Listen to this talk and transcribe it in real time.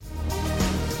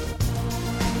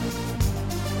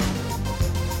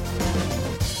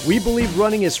We believe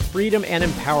running is freedom and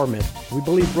empowerment. We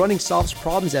believe running solves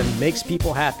problems and makes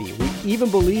people happy. We even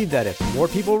believe that if more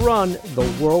people run,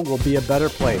 the world will be a better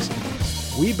place.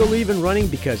 We believe in running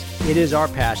because it is our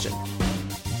passion.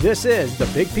 This is the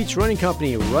Big Peach Running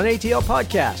Company RUNATL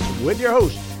Podcast with your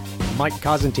host, Mike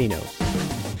Cosentino.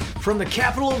 From the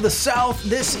capital of the South,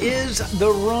 this is the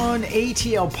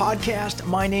RUNATL Podcast.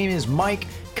 My name is Mike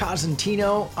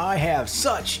Cosentino. I have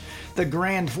such the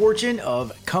grand fortune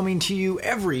of coming to you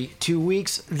every 2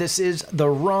 weeks. This is the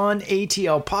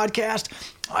RUNATL Podcast.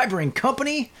 I bring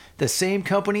company, the same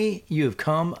company you have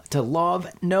come to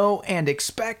love, know, and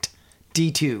expect.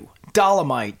 D2,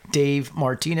 Dolomite, Dave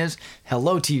Martinez.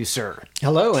 Hello to you, sir.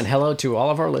 Hello, and hello to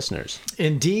all of our listeners.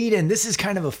 Indeed, and this is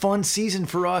kind of a fun season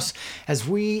for us as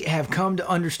we have come to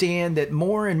understand that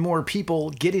more and more people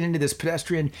getting into this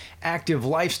pedestrian active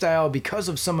lifestyle because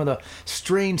of some of the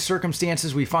strange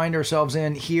circumstances we find ourselves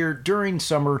in here during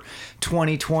summer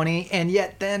 2020. And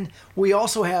yet then we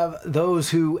also have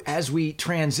those who, as we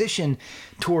transition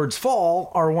towards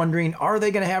fall, are wondering, are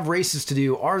they going to have races to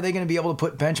do? Are they going to be able to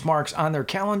put benchmarks on their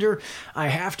calendar? I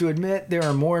have to admit, there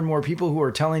are more and more people who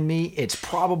are telling me it's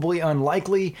probably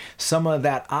unlikely. Some of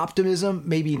that optimism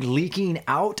may be leaking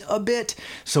out a bit.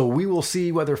 So we will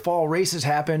see whether fall races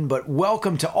happen. But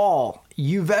welcome to all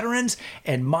you veterans.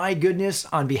 And my goodness,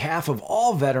 on behalf of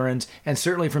all veterans, and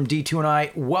certainly from D2 and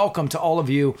I, welcome to all of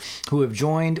you who have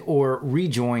joined or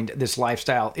rejoined this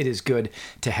lifestyle. It is good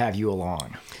to have you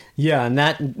along. Yeah, and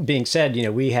that being said,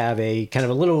 we have a kind of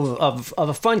a little of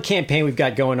a fun campaign we've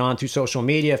got going on through social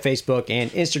media, Facebook and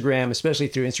Instagram, especially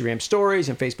through Instagram stories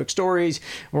and Facebook stories,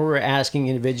 where we're asking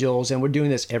individuals, and we're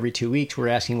doing this every 2 weeks, we're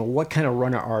asking, well, what kind of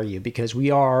runner are you? Because we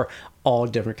are all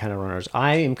different kind of runners.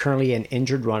 I am currently an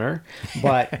injured runner,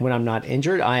 but when I'm not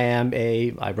injured, I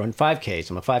run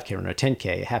 5Ks. I'm a 5K runner, a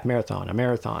 10K, a half marathon, a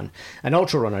marathon, an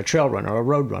ultra runner, a trail runner, a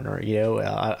road runner.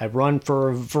 I run for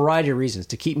a variety of reasons,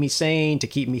 to keep me sane, to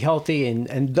keep me healthy.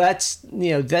 And that's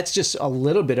just a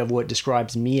little bit of what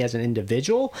describes me as an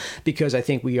individual, because I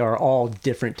think we are all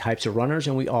different types of runners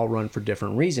and we all run for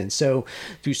different reasons. So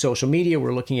through social media,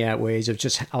 we're looking at ways of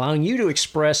just allowing you to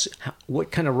express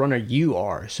what kind of runner you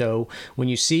are. So when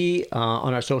you see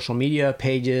on our social media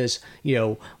pages,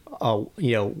 I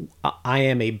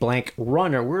am a blank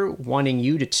runner, we're wanting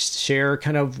you to share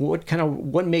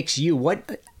what makes you,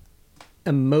 what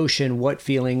emotion, what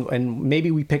feeling, and maybe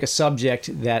we pick a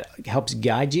subject that helps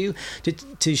guide you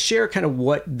to share kind of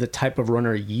what the type of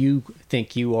runner you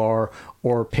think you are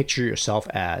or picture yourself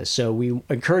as. So we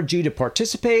encourage you to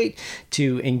participate,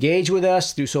 to engage with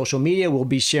us through social media. We'll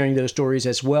be sharing those stories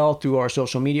as well through our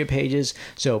social media pages.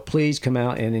 So please come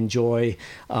out and enjoy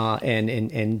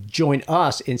and join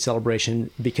us in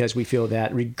celebration, because we feel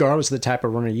that regardless of the type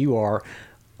of runner you are,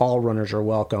 all runners are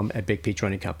welcome at Big Peach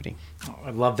Running Company. Oh,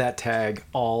 I love that tag,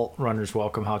 all runners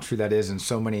welcome, how true that is in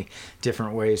so many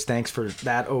different ways. Thanks for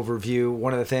that overview.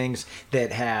 One of the things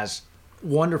that has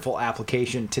wonderful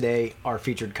application today, our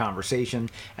featured conversation,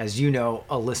 as you know,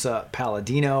 Alissa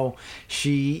Palladino.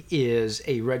 She is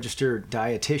a registered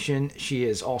dietitian. She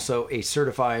is also a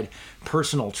certified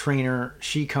personal trainer.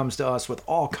 She comes to us with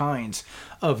all kinds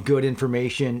of good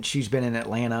information. She's been in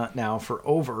Atlanta now for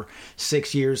over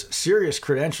 6 years. Serious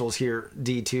credentials here,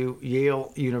 D2,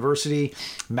 Yale University,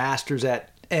 master's at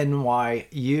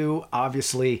NYU,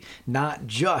 obviously not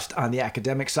just on the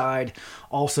academic side,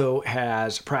 also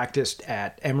has practiced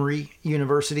at Emory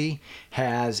University,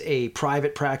 has a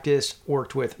private practice,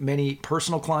 worked with many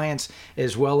personal clients,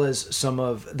 as well as some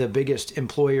of the biggest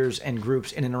employers and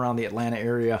groups in and around the Atlanta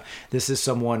area. This is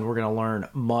someone we're going to learn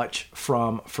much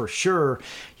from for sure.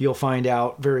 You'll find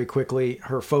out very quickly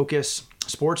her focus: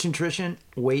 sports nutrition,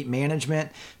 weight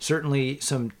management, certainly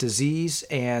some disease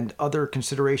and other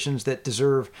considerations that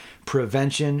deserve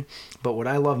prevention. But what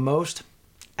I love most,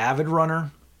 avid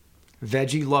runner,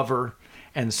 veggie lover,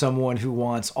 and someone who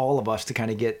wants all of us to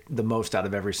kind of get the most out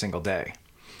of every single day.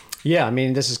 Yeah, I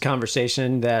mean, this is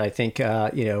conversation that I think, a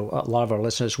lot of our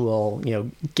listeners will,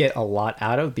 get a lot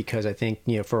out of, because I think,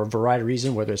 for a variety of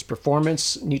reasons, whether it's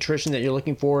performance nutrition that you're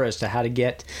looking for as to how to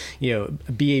get,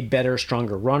 be a better,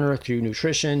 stronger runner through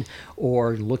nutrition,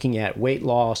 or looking at weight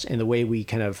loss and the way we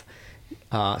kind of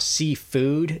see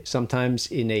food sometimes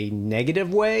in a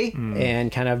negative way,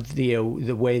 and kind of the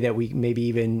way that we maybe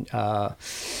even,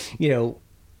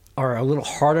 are a little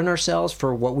hard on ourselves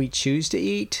for what we choose to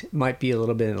eat might be a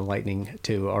little bit enlightening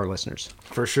to our listeners.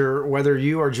 For sure. Whether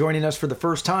you are joining us for the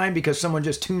first time because someone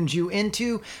just tuned you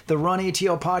into the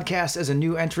RUNATL podcast as a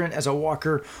new entrant, as a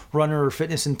walker, runner, or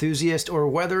fitness enthusiast, or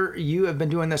whether you have been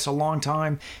doing this a long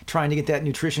time trying to get that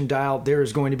nutrition dial, there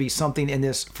is going to be something in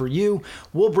this for you.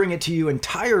 We'll bring it to you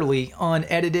entirely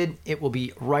unedited. It will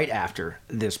be right after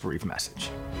this brief message.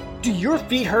 Do your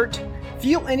feet hurt?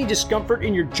 Feel any discomfort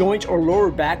in your joints or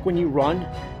lower back when you run?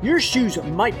 Your shoes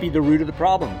might be the root of the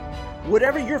problem.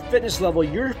 Whatever your fitness level,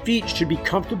 your feet should be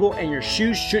comfortable and your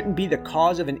shoes shouldn't be the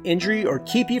cause of an injury or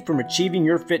keep you from achieving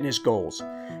your fitness goals.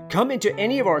 Come into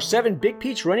any of our 7 Big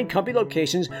Peach Running Company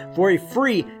locations for a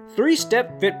free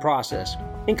 3-step fit process,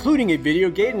 including a video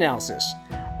gait analysis.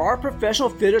 Our professional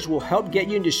fitters will help get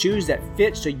you into shoes that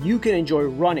fit so you can enjoy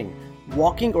running,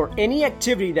 walking, or any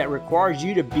activity that requires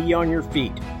you to be on your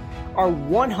feet. Our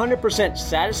 100%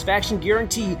 satisfaction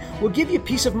guarantee will give you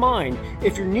peace of mind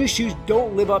if your new shoes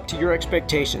don't live up to your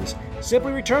expectations.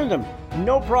 Simply return them.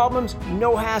 No problems,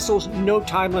 no hassles, no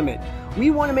time limit. We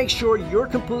want to make sure you're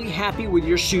completely happy with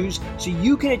your shoes so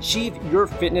you can achieve your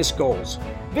fitness goals.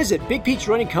 Visit Big Peach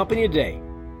Running Company today.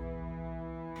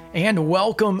 And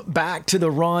welcome back to the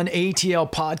RUNATL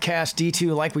Podcast.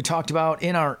 D2, like we talked about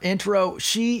in our intro,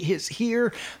 she is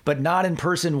here, but not in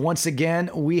person once again.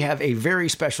 We have a very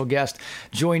special guest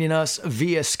joining us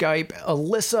via Skype,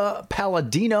 Alissa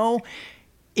Palladino,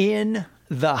 in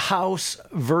the house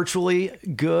virtually.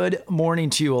 Good morning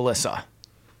to you, Alissa.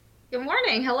 Good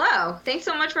morning. Hello. Thanks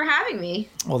so much for having me.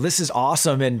 Well, this is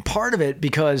awesome. And part of it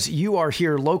because you are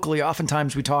here locally.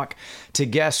 Oftentimes we talk to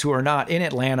guests who are not in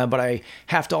Atlanta, but I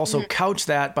have to also couch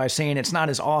that by saying it's not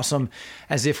as awesome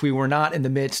as if we were not in the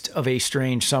midst of a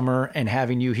strange summer, and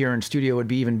having you here in studio would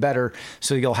be even better.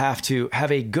 So you'll have to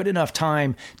have a good enough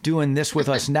time doing this with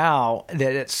us now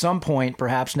that at some point,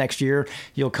 perhaps next year,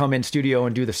 you'll come in studio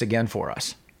and do this again for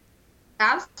us.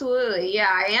 Absolutely. Yeah,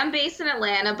 I am based in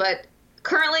Atlanta, but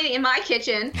currently in my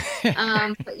kitchen.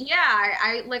 But yeah,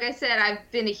 I like I said, I've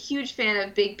been a huge fan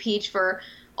of Big Peach for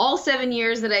all 7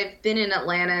 years that I've been in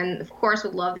Atlanta, and of course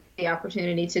would love the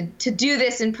opportunity to do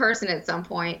this in person at some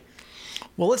point.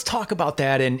 Well, let's talk about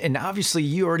that. And obviously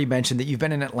you already mentioned that you've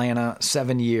been in Atlanta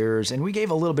 7 years, and we gave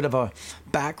a little bit of a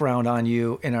background on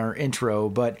you in our intro,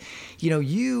 but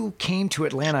you came to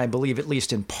Atlanta, I believe, at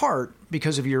least in part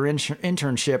because of your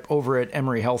internship over at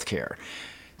Emory Healthcare.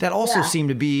 That also seemed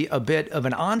to be a bit of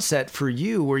an onset for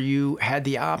you where you had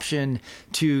the option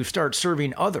to start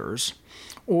serving others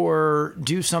or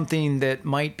do something that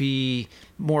might be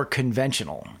more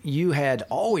conventional. You had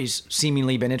always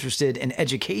seemingly been interested in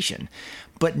education,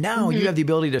 but now you have the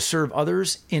ability to serve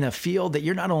others in a field that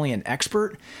you're not only an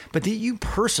expert, but that you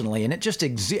personally, and it just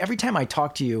every time I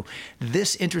talk to you,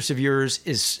 this interest of yours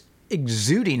is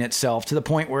exuding itself to the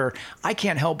point where I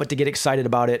can't help but to get excited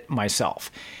about it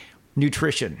myself.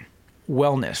 Nutrition,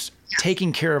 wellness,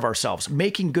 taking care of ourselves,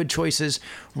 making good choices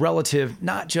relative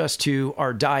not just to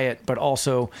our diet, but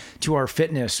also to our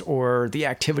fitness or the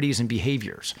activities and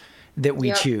behaviors that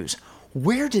we choose.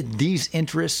 Where did these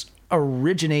interests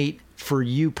originate for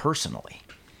you personally?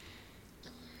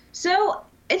 So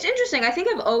it's interesting. I think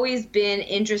I've always been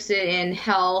interested in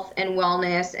health and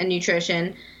wellness and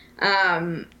nutrition.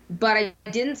 But I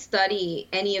didn't study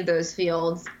any of those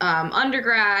fields.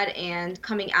 Undergrad and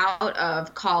coming out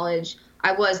of college,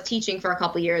 I was teaching for a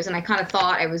couple of years, and I kind of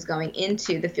thought I was going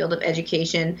into the field of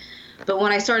education. But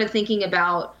when I started thinking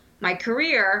about my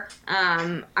career,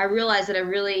 I realized that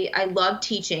I loved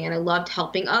teaching and I loved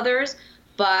helping others,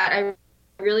 but I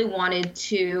really wanted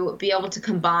to be able to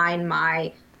combine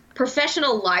my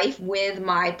professional life with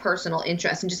my personal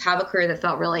interests and just have a career that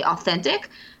felt really authentic.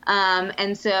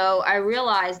 And so I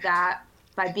realized that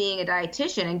by being a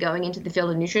dietitian and going into the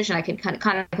field of nutrition, I could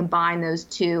kind of combine those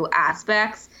two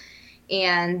aspects.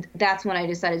 And that's when I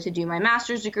decided to do my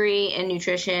master's degree in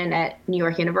nutrition at New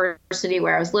York University,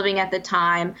 where I was living at the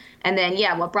time. And then,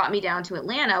 what brought me down to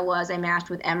Atlanta was I matched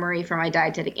with Emory for my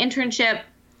dietetic internship.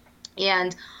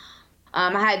 And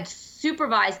I had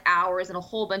supervised hours in a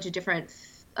whole bunch of different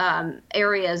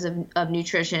areas of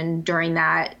nutrition during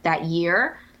that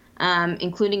year.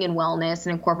 Including in wellness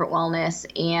and in corporate wellness.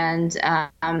 And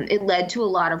it led to a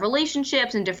lot of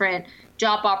relationships and different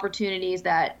job opportunities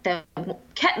that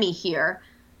kept me here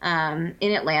in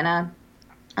Atlanta.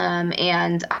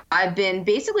 And I've been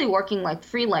basically working like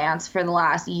freelance for the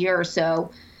last year or so,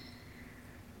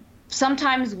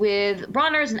 sometimes with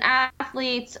runners and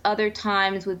athletes, other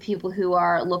times with people who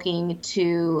are looking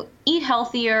to eat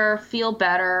healthier, feel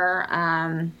better,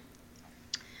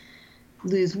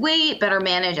 lose weight, better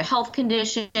manage a health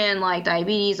condition like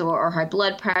diabetes or high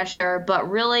blood pressure. But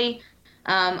really,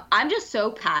 I'm just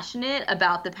so passionate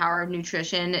about the power of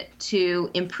nutrition to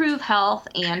improve health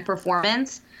and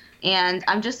performance. And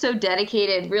I'm just so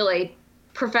dedicated, really,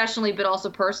 professionally, but also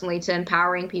personally, to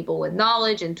empowering people with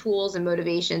knowledge and tools and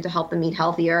motivation to help them eat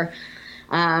healthier,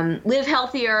 live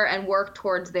healthier, and work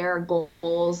towards their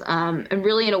goals, and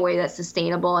really in a way that's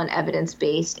sustainable and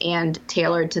evidence-based and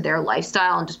tailored to their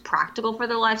lifestyle and just practical for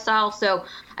their lifestyle. So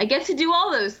I get to do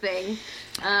all those things,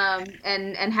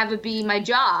 and have it be my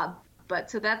job. But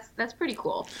so that's pretty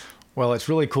cool. Well, it's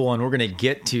really cool, and we're going to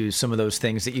get to some of those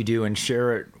things that you do and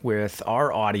share it with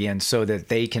our audience so that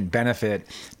they can benefit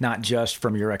not just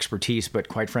from your expertise, but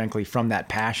quite frankly, from that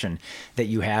passion that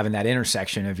you have in that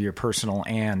intersection of your personal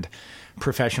and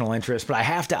professional interest. But I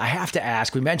have to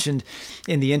ask, we mentioned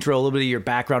in the intro a little bit of your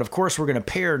background. Of course, we're going to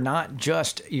pair not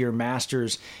just your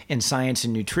master's in science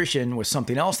and nutrition with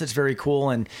something else that's very cool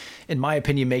and, in my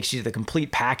opinion, makes you the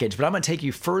complete package. But I'm going to take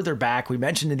you further back. We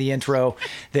mentioned in the intro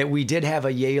that we did have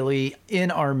a Yalie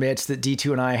in our midst that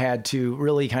D2 and I had to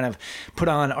really kind of put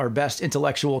on our best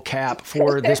intellectual cap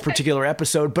for this particular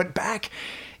episode. But back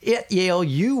at Yale,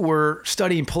 you were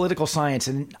studying political science,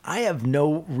 and I have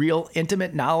no real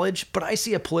intimate knowledge, but I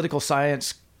see a political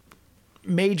science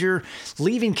major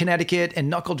leaving Connecticut and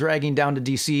knuckle dragging down to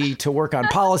DC to work on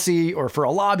policy, or for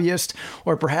a lobbyist,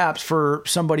 or perhaps for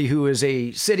somebody who is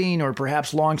a sitting or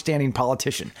perhaps longstanding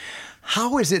politician.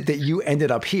 How is it that you ended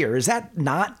up here? Is that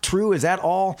not true? Is that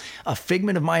all a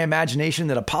figment of my imagination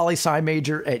that a poli-sci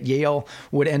major at Yale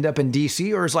would end up in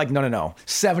DC? Or is like, no.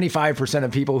 75%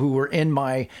 of people who were in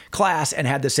my class and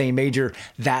had the same major,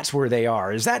 that's where they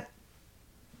are. Is that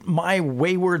my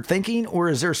wayward thinking, or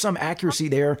is there some accuracy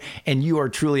there and you are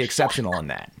truly exceptional in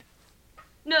that?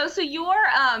 No, so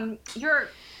you're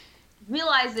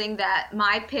realizing that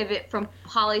my pivot from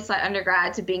poli-sci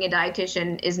undergrad to being a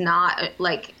dietitian is not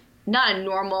a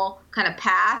normal kind of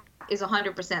path is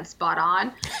 100% spot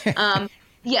on.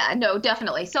 Yeah, no,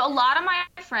 definitely. So a lot of my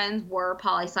friends were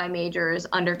poli-sci majors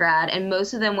undergrad, and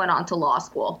most of them went on to law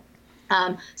school.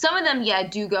 Some of them,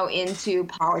 do go into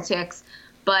politics.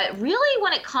 But really,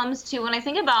 when I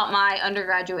think about my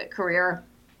undergraduate career,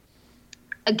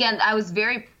 again, I was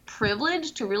very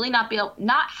privileged to really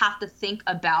not have to think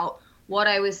about what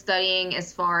I was studying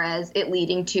as far as it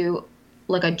leading to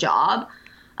like a job.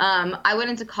 I went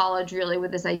into college really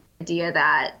with this idea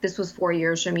that this was 4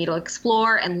 years for me to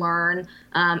explore and learn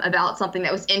about something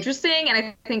that was interesting. And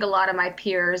I think a lot of my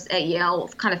peers at Yale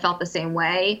kind of felt the same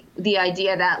way. The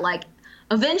idea that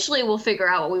eventually we'll figure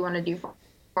out what we want to do for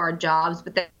our jobs,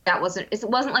 but it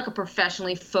wasn't like a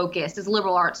professionally focused. It's a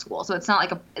liberal arts school, so it's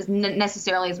not it's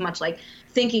necessarily as much like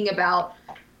thinking about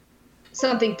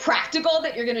something practical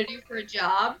that you're going to do for a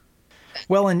job.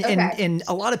 Well, and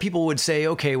a lot of people would say,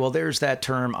 okay, well, there's that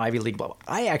term Ivy League, blah, blah.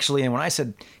 I actually, and when I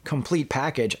said complete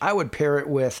package, I would pair it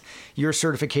with your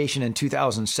certification in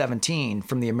 2017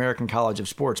 from the American College of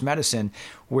Sports Medicine,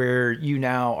 where you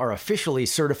now are officially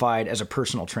certified as a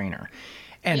personal trainer.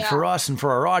 And for us and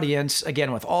for our audience,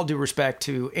 again, with all due respect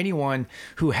to anyone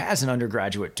who has an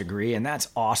undergraduate degree, and that's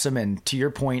awesome. And to your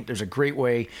point, there's a great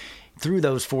way through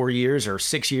those 4 years or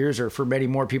 6 years, or for many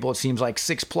more people, it seems like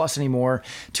 6+ anymore,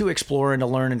 to explore and to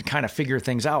learn and kind of figure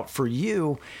things out. For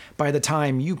you, by the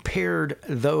time you paired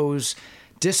those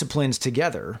disciplines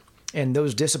together, and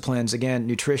those disciplines, again,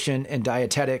 nutrition and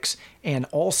dietetics, and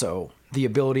also the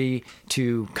ability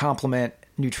to complement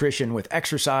nutrition with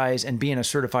exercise and being a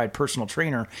certified personal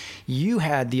trainer, you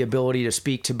had the ability to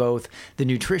speak to both the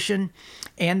nutrition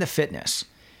and the fitness.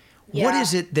 Yeah. What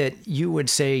is it that you would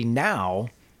say now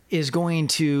is going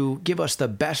to give us the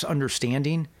best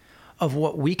understanding of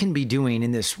what we can be doing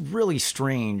in this really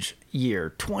strange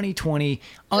year, 2020,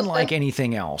 unlike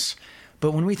anything else?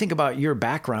 But when we think about your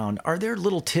background, are there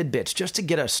little tidbits just to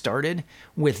get us started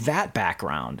with that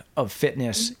background of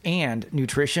fitness and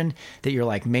nutrition that you're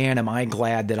like, man, am I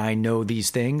glad that I know these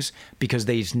things, because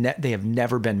they have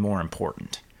never been more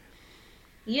important?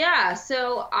 Yeah,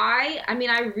 so I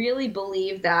really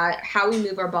believe that how we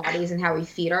move our bodies and how we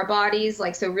feed our bodies,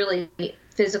 so really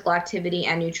physical activity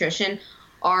and nutrition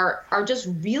are just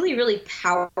really, really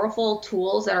powerful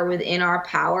tools that are within our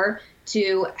power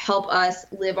to help us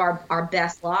live our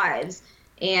best lives.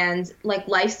 And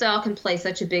lifestyle can play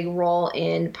such a big role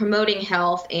in promoting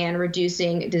health and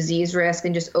reducing disease risk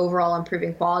and just overall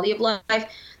improving quality of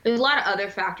life. There's a lot of other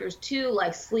factors too,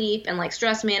 like sleep and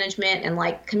stress management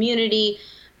and community,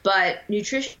 but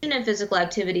nutrition and physical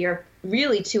activity are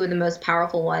really two of the most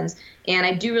powerful ones. And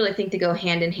I do really think they go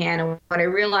hand in hand. And what I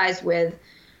realized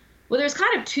there's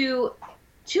kind of two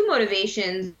two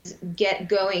motivations get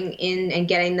going in and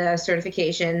getting the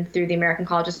certification through the American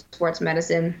College of Sports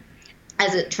Medicine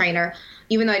as a trainer,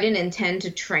 even though I didn't intend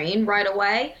to train right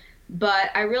away. But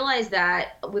I realized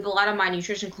that with a lot of my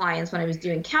nutrition clients, when I was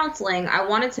doing counseling, I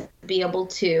wanted to be able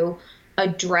to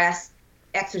address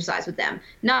exercise with them,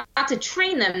 not to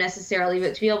train them necessarily,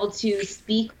 but to be able to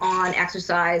speak on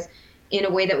exercise in a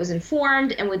way that was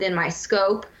informed and within my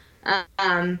scope.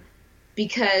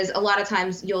 Because a lot of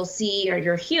times you'll see or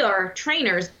you'll hear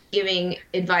trainers giving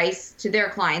advice to their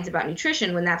clients about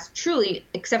nutrition when that's truly,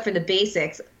 except for the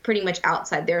basics, pretty much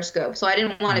outside their scope. So I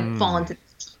didn't want to fall into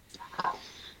this.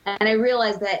 And I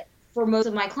realized that for most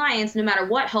of my clients, no matter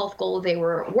what health goal they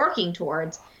were working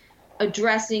towards,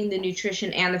 addressing the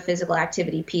nutrition and the physical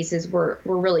activity pieces were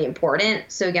really important.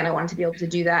 So again, I wanted to be able to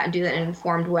do that and do that in an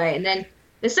informed way. And then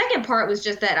the second part was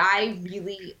just that I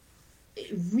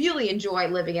really enjoy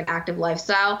living an active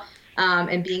lifestyle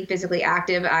and being physically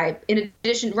active. In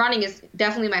addition, running is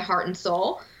definitely my heart and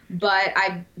soul, but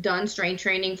I've done strength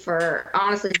training for,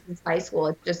 honestly, since high school.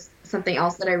 It's just something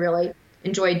else that I really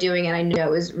enjoy doing and I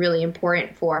know is really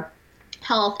important for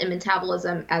health and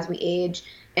metabolism as we age,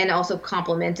 and also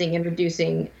complementing and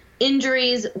reducing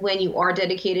injuries when you are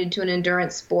dedicated to an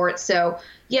endurance sport. So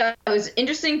yeah, it was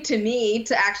interesting to me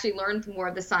to actually learn more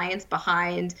of the science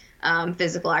behind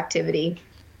physical activity.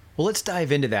 Well, let's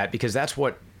dive into that, because that's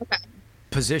what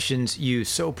positions you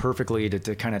so perfectly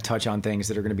to kind of touch on things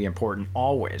that are going to be important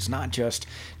always, not just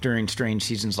during strange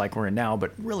seasons like we're in now,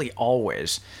 but really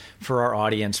always for our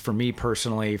audience, for me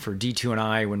personally, for D2 and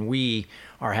I, when we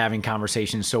are having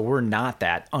conversations. So we're not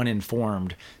that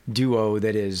uninformed duo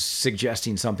that is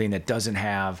suggesting something that doesn't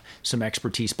have some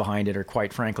expertise behind it, or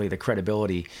quite frankly, the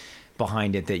credibility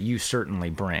behind it that you certainly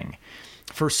bring.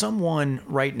 For someone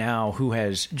right now who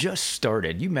has just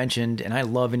started, you mentioned, and I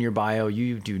love in your bio,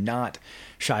 you do not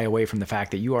shy away from the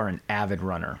fact that you are an avid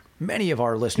runner. Many of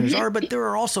our listeners are, but there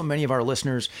are also many of our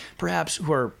listeners perhaps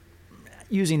who are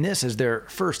using this as their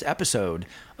first episode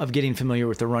of getting familiar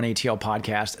with the RUNATL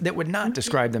podcast that would not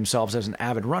describe themselves as an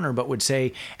avid runner, but would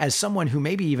say as someone who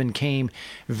maybe even came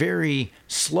very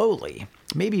slowly,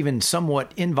 maybe even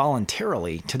somewhat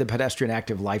involuntarily, to the pedestrian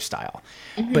active lifestyle.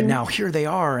 But now here they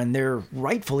are, and they're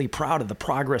rightfully proud of the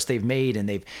progress they've made, and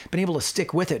they've been able to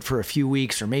stick with it for a few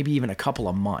weeks or maybe even a couple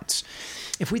of months.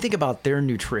 If we think about their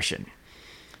nutrition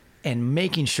and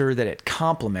making sure that it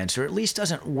complements, or at least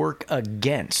doesn't work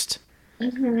against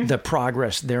the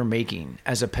progress they're making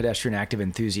as a pedestrian active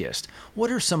enthusiast, what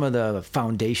are some of the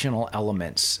foundational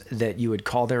elements that you would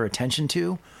call their attention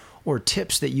to, or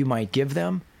tips that you might give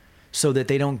them so that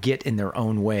they don't get in their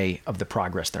own way of the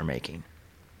progress they're making?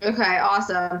 Okay,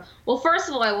 awesome. Well, first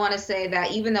of all, I want to say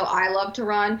that even though I love to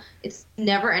run, it's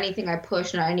never anything I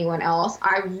push on anyone else.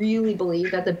 I really believe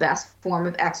that the best form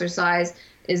of exercise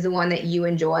is the one that you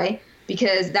enjoy,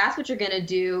 because that's what you're going to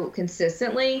do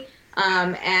consistently.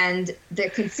 And the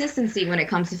consistency when it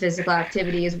comes to physical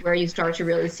activity is where you start to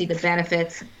really see the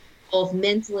benefits, both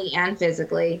mentally and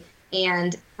physically,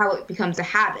 and how it becomes a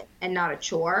habit and not a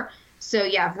chore. So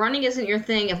yeah, if running isn't your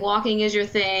thing, if walking is your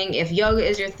thing, if yoga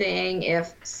is your thing,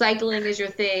 if cycling is your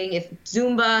thing, if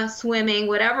Zumba, swimming,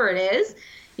 whatever it is,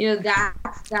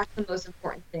 that's the most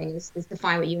important thing is to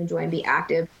find what you enjoy and be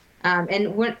active.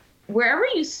 And wherever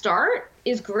you start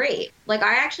is great. Like,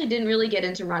 I actually didn't really get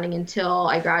into running until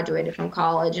I graduated from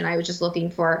college, and I was just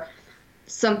looking for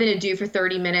something to do for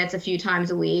 30 minutes a few times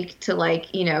a week to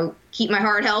keep my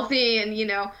heart healthy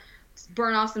and,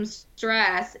 burn off some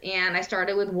stress. And I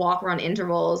started with walk run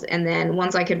intervals. And then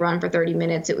once I could run for 30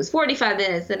 minutes, it was 45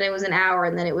 minutes, then it was an hour,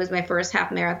 and then it was my first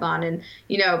half marathon, and,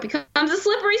 it becomes a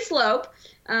slippery slope.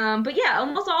 But yeah,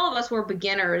 almost all of us were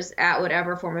beginners at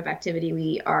whatever form of activity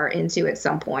we are into at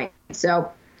some point.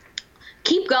 So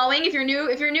keep going. If you're new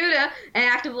to an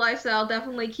active lifestyle,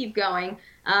 definitely keep going.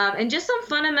 And just some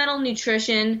fundamental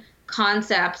nutrition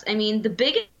concepts. I mean, the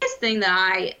biggest thing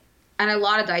that and a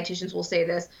lot of dietitians will say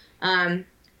this,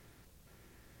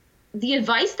 the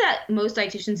advice that most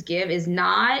dietitians give is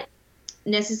not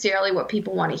necessarily what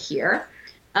people want to hear.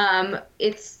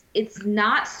 It's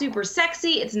not super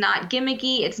sexy. It's not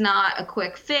gimmicky. It's not a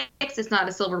quick fix. It's not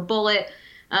a silver bullet.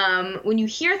 When you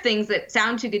hear things that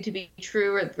sound too good to be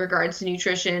true with regards to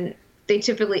nutrition, they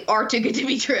typically are too good to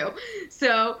be true.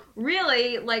 So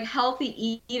really, like,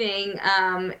 healthy eating,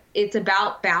 it's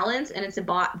about balance, and it's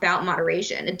about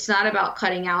moderation. It's not about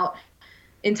cutting out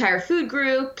entire food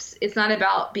groups. It's not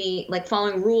about being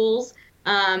following rules.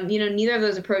 Neither of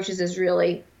those approaches is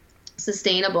really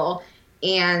sustainable.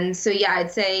 And so, yeah,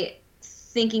 I'd say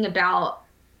thinking about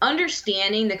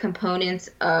understanding the components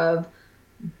of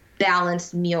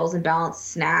balanced meals and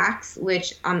balanced snacks,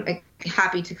 which I'm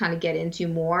happy to kind of get into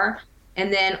more.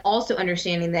 And then also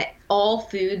understanding that all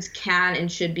foods can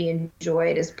and should be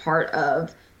enjoyed as part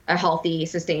of a healthy,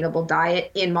 sustainable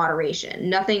diet in moderation.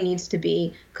 Nothing needs to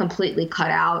be completely cut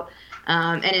out.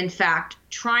 And in fact,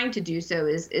 trying to do so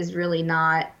is really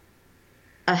not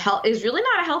a healthy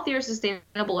or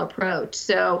sustainable approach.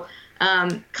 So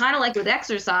kind of like with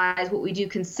exercise, what we do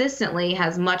consistently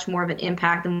has much more of an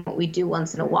impact than what we do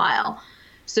once in a while.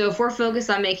 So if we're focused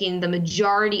on making the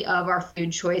majority of our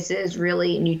food choices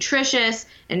really nutritious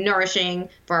and nourishing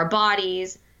for our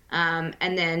bodies, and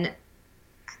then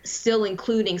still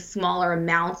including smaller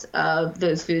amounts of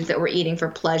those foods that we're eating for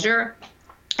pleasure,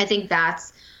 I think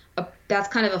that's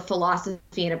kind of a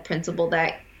philosophy and a principle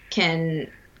that can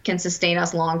sustain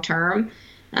us long term.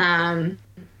 So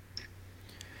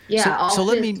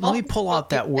let me pull out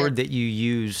that word that you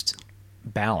used,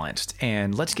 balanced,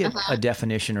 and let's get a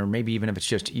definition, or maybe even if it's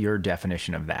just your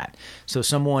definition of that. So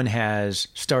someone has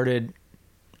started,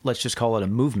 let's just call it a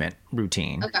movement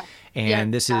routine,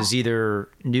 and this is either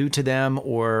new to them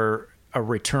or a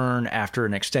return after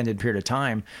an extended period of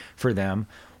time for them.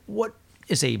 What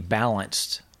is a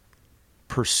balanced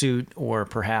pursuit or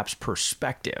perhaps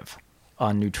perspective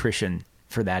on nutrition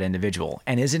for that individual?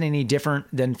 And is it any different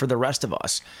than for the rest of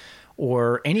us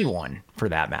or anyone for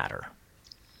that matter?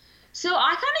 So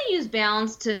I kind of use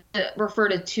balance to refer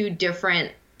to two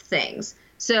different things.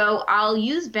 So I'll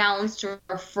use balance to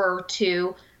refer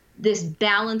to this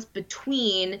balance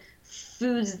between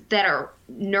foods that are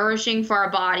nourishing for our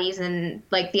bodies and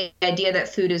like the idea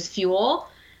that food is fuel,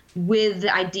 with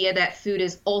the idea that food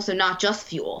is also not just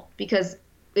fuel, because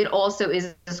it also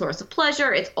is a source of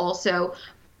pleasure. It's also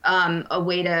a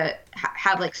way to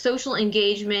have like social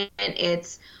engagement.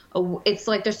 It's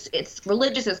like it's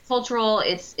religious, it's cultural,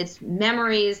 it's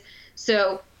memories.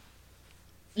 So,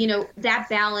 that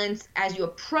balance as you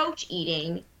approach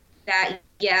eating, that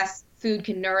yes, food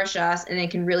can nourish us and it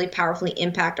can really powerfully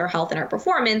impact our health and our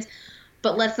performance.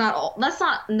 But let's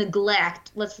not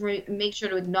neglect. Let's make sure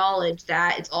to acknowledge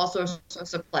that it's also a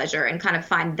source of pleasure and kind of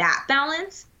find that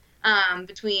balance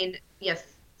between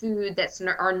food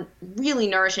are really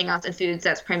nourishing us and foods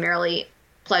that's primarily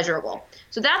pleasurable.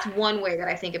 So that's one way that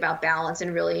I think about balance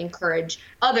and really encourage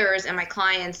others and my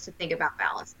clients to think about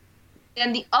balance.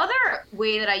 And the other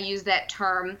way that I use that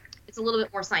term, it's a little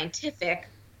bit more scientific,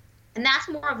 and that's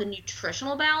more of the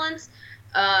nutritional balance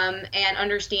and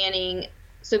understanding.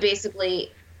 So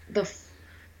basically, the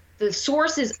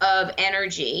sources of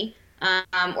energy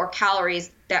or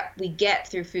calories that we get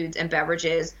through foods and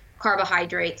beverages,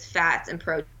 carbohydrates, fats, and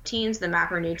proteins, the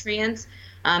macronutrients.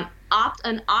 An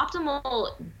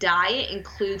optimal diet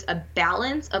includes a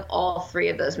balance of all three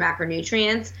of those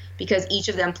macronutrients, because each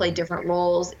of them play different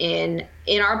roles in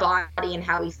our body and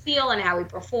how we feel and how we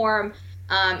perform.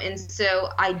 And so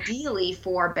ideally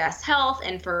for best health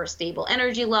and for stable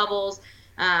energy levels,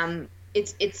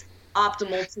 it's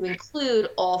optimal to include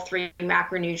all three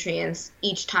macronutrients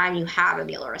each time you have a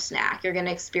meal or a snack. You're going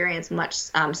to experience much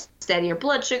steadier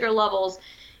blood sugar levels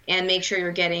and make sure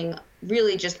you're getting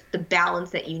really just the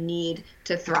balance that you need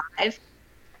to thrive.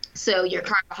 So your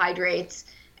carbohydrates,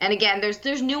 and again,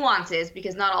 there's nuances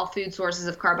because not all food sources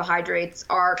of carbohydrates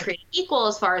are created equal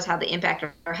as far as how they impact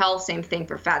our health. Same thing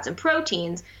for fats and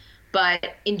proteins.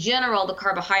 But in general, the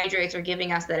carbohydrates are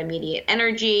giving us that immediate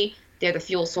energy. They're the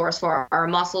fuel source for our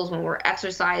muscles when we're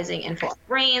exercising and for our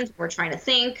brains when we're trying to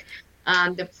think.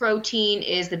 The protein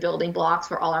is the building blocks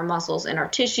for all our muscles and our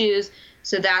tissues.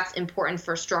 So that's important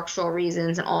for structural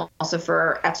reasons and also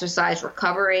for exercise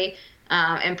recovery.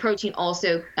 And protein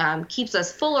also keeps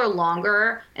us fuller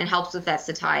longer and helps with that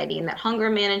satiety and that hunger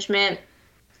management.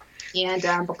 And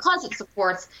because it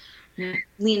supports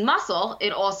lean muscle,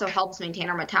 it also helps maintain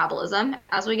our metabolism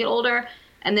as we get older.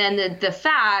 And then the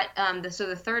fat, so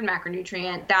the third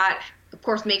macronutrient, that of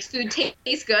course makes food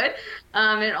taste good.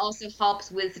 It also helps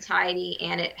with satiety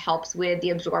and it helps with the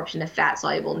absorption of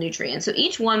fat-soluble nutrients. So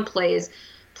each one plays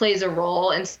a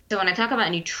role. And so when I talk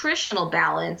about nutritional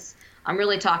balance, I'm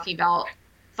really talking about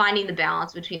finding the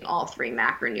balance between all three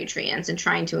macronutrients and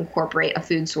trying to incorporate a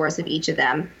food source of each of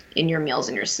them in your meals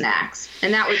and your snacks.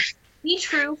 And that would be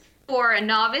true for a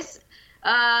novice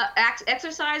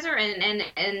exerciser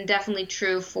and definitely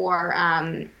true for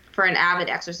an avid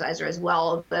exerciser as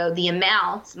well, though the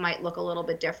amounts might look a little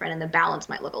bit different and the balance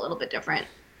might look a little bit different.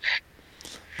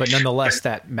 But nonetheless,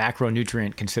 that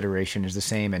macronutrient consideration is the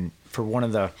same. And for one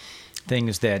of the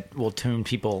things that will tune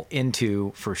people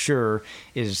into for sure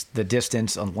is the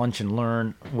distance on Lunch and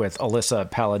Learn with Alissa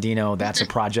Palladino. That's a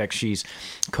project she's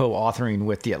co-authoring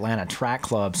with the Atlanta Track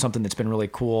Club, something that's been really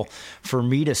cool for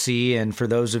me to see. And for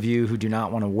those of you who do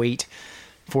not want to wait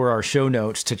for our show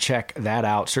notes to check that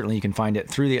out. Certainly you can find it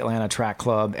through the Atlanta Track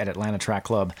Club at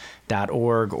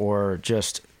atlantatrackclub.org, or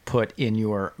just put in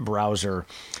your browser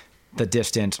the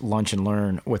distant Lunch and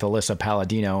Learn with Alissa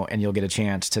Palladino, and you'll get a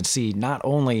chance to see not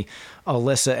only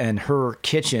Alissa and her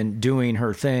kitchen doing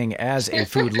her thing as a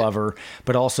food lover,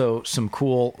 but also some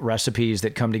cool recipes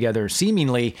that come together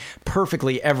seemingly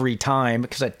perfectly every time,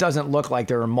 because it doesn't look like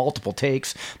there are multiple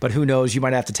takes, but who knows, you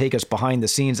might have to take us behind the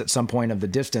scenes at some point of the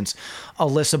distance,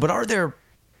 Alissa. But are there,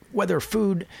 whether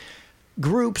food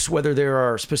groups, whether there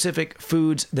are specific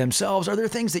foods themselves, are there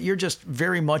things that you're just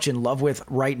very much in love with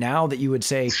right now that you would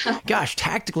say, gosh,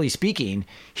 tactically speaking,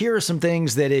 here are some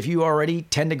things that if you already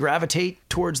tend to gravitate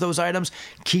towards those items,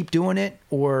 keep doing it?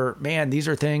 Or, man, these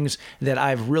are things that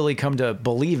I've really come to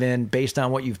believe in based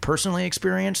on what you've personally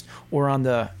experienced or on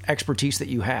the expertise that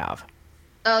you have?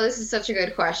 Oh, this is such a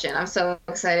good question. I'm so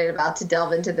excited about to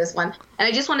delve into this one. And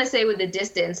I just want to say with the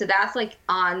distance, so that's like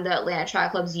on the Atlanta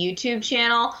Track Club's YouTube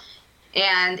channel.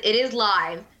 And it is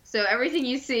live. So everything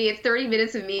you see, it's 30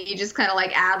 minutes of me just kind of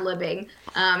like ad-libbing.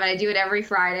 And I do it every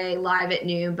Friday live at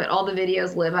noon, but all the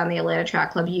videos live on the Atlanta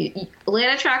Track Club's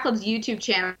YouTube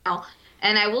channel.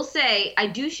 And I will say, I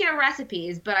do share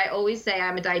recipes, but I always say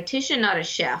I'm a dietitian, not a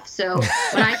chef. So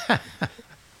when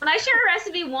I share a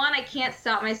recipe, one, I can't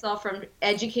stop myself from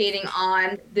educating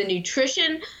on the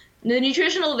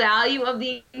nutritional value of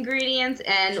the ingredients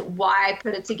and why I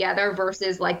put it together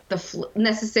versus like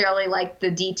necessarily like the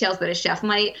details that a chef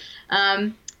might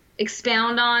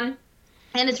expound on.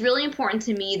 And it's really important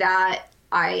to me that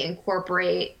I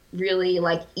incorporate really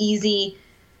like easy,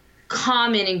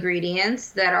 common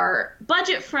ingredients that are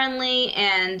budget friendly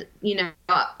and,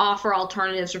 offer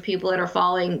alternatives for people that are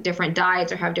following different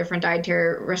diets or have different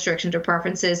dietary restrictions or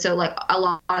preferences. So like a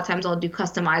lot of times I'll do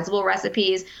customizable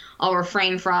recipes. I'll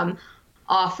refrain from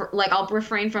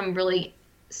really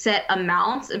set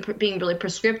amounts and being really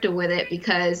prescriptive with it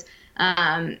because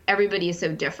everybody is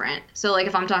so different. So like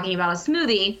if I'm talking about a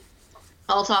smoothie,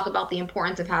 I'll talk about the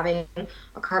importance of having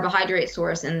a carbohydrate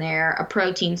source in there, a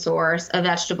protein source, a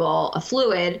vegetable, a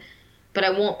fluid, but I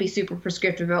won't be super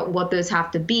prescriptive about what those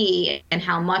have to be and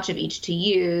how much of each to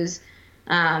use.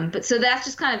 But so that's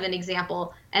just kind of an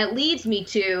example. And it leads me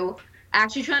to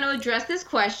actually trying to address this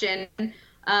question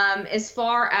as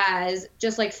far as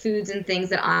just like foods and things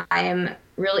that I am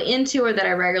really into or that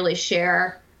I regularly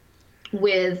share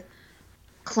with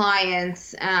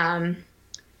clients.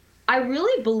 I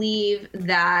really believe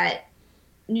that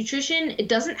nutrition, it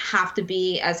doesn't have to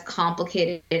be as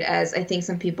complicated as I think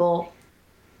some people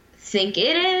think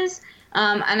it is.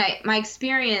 My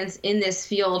experience in this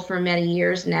field for many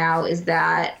years now is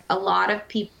that a lot of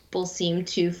people seem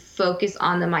to focus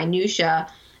on the minutia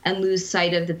and lose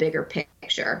sight of the bigger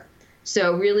picture.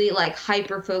 So really like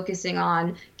hyper focusing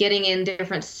on getting in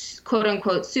different quote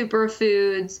unquote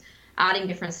superfoods, adding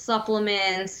different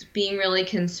supplements, being really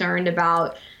concerned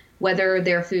about whether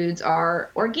their foods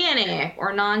are organic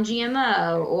or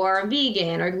non-GMO or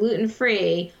vegan or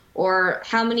gluten-free, or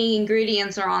how many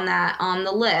ingredients are on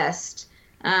the list,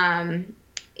 and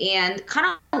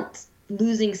kind of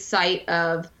losing sight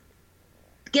of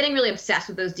getting really obsessed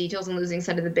with those details and losing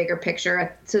sight of the bigger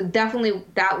picture. So definitely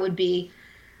that would be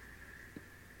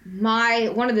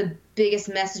one of the biggest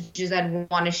messages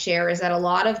I'd want to share is that a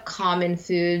lot of common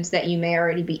foods that you may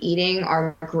already be eating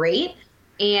are great,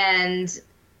 and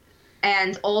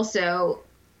also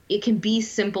it can be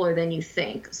simpler than you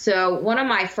think. So one of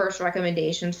my first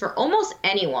recommendations for almost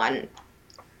anyone,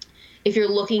 if you're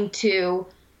looking to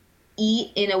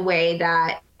eat in a way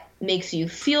that makes you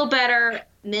feel better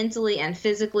mentally and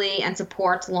physically and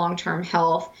supports long-term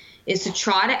health, is to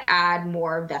try to add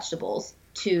more vegetables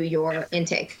to your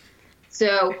intake.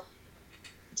 So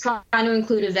trying to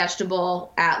include a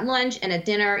vegetable at lunch and at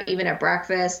dinner, even at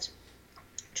breakfast,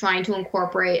 trying to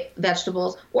incorporate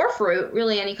vegetables or fruit,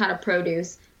 really any kind of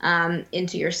produce,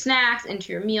 into your snacks,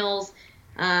 into your meals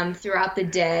throughout the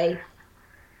day.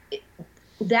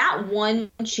 That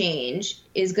one change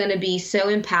is going to be so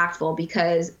impactful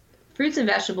because fruits and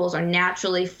vegetables are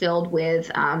naturally filled with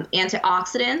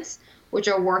antioxidants, which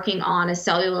are working on a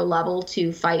cellular level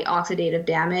to fight oxidative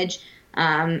damage,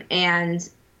 and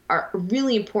are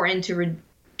really important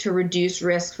to reduce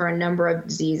risk for a number of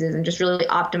diseases and just really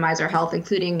optimize our health,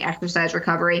 including exercise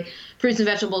recovery. Fruits and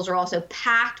vegetables are also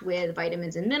packed with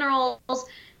vitamins and minerals.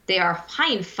 They are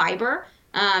high in fiber,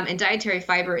 and dietary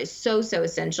fiber is so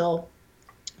essential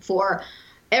for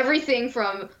everything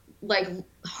from like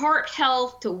heart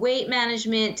health to weight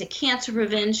management to cancer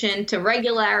prevention to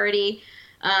regularity.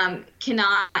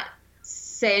 Cannot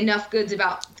say enough good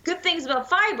things about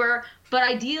fiber, But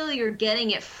ideally, you're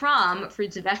getting it from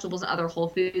fruits and vegetables and other whole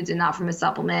foods and not from a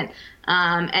supplement.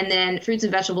 And then fruits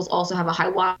and vegetables also have a high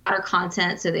water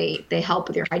content, so they help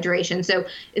with your hydration. So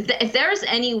if there's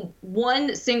any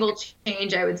one single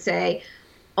change, I would say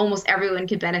almost everyone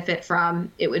could benefit from,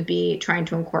 it would be trying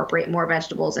to incorporate more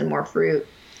vegetables and more fruit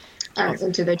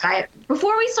into their diet.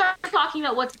 Before we start talking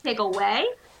about what to take away,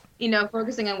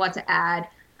 focusing on what to add.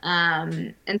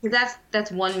 And so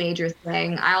that's one major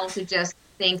thing. I also just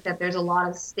think that there's a lot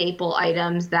of staple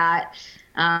items that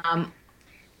are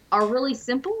really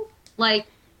simple.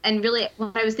 And really,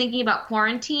 when I was thinking about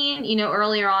quarantine,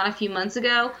 earlier on a few months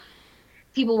ago,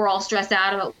 people were all stressed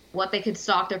out about what they could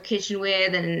stock their kitchen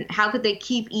with and how could they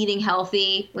keep eating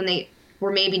healthy when they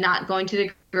were maybe not going to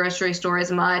the grocery store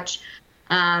as much.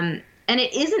 And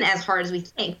it isn't as hard as we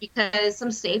think, because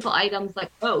some staple items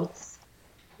like oats,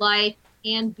 like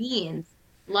canned beans,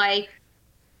 like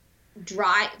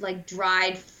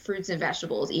dried fruits and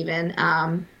vegetables even,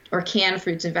 or canned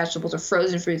fruits and vegetables or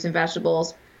frozen fruits and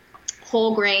vegetables,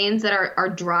 whole grains that are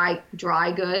dry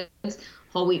goods,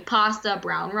 whole wheat pasta,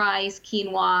 brown rice,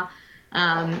 quinoa,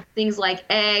 things like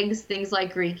eggs, things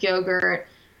like Greek yogurt.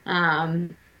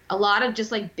 A lot of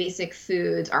just like basic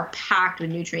foods are packed with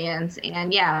nutrients,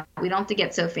 and yeah, we don't have to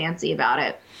get so fancy about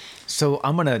it. So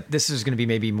this is going to be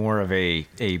maybe more of a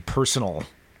personal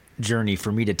journey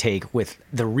for me to take with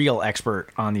the real expert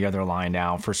on the other line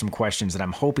now for some questions that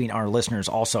I'm hoping our listeners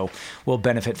also will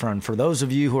benefit from. For those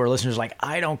of you who are listeners like,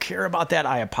 I don't care about that,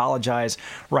 I apologize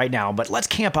right now. But let's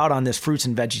camp out on this fruits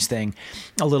and veggies thing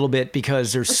a little bit,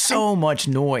 because there's so much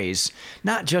noise,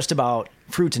 not just about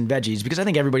fruits and veggies, because I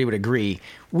think everybody would agree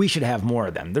we should have more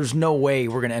of them. There's no way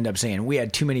we're going to end up saying we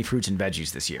had too many fruits and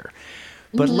veggies this year.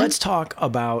 But let's talk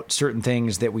about certain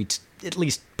things that at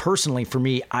least personally for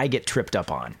me, I get tripped up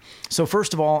on. So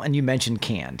first of all, and you mentioned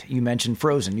canned, you mentioned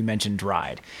frozen, you mentioned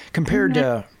dried. Compared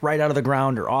to right out of the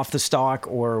ground or off the stalk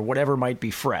or whatever might be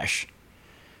fresh,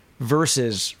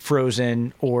 versus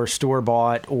frozen or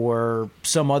store-bought or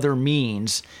some other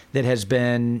means that has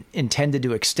been intended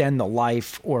to extend the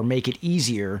life or make it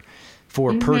easier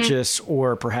for purchase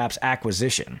or perhaps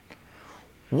acquisition.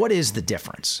 What is the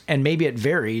difference? And maybe it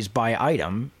varies by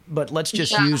item, but let's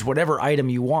just use whatever item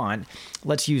you want.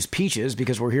 Let's use peaches,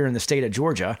 because we're here in the state of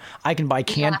Georgia. I can buy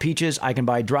canned peaches, I can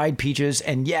buy dried peaches,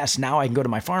 and yes, now I can go to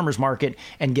my farmer's market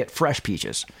and get fresh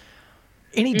peaches.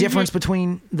 Any difference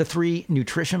between the three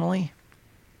nutritionally?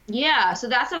 Yeah, so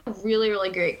that's a really,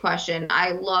 really great question.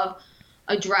 I love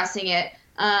addressing it.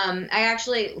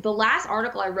 The last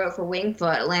article I wrote for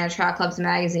Wingfoot, Atlanta Track Club's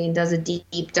magazine, does a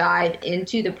deep dive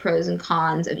into the pros and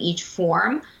cons of each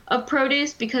form of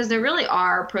produce, because there really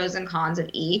are pros and cons of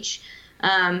each.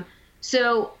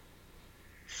 So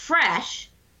fresh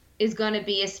is going to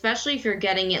be, especially if you're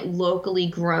getting it locally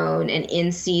grown and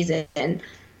in season,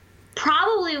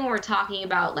 probably when we're talking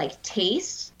about like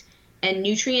taste and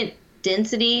nutrient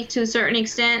density to a certain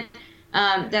extent,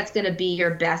 that's going to be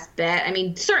your best bet. I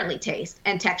mean, certainly taste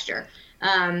and texture.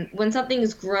 When something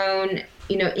is grown,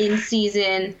 in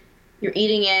season, you're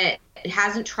eating it, it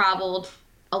hasn't traveled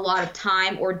a lot of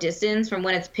time or distance from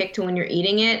when it's picked to when you're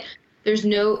eating it.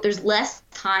 There's less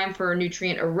time for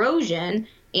nutrient erosion,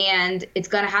 and it's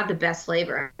going to have the best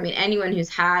flavor. I mean, anyone who's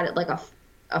had like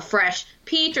a fresh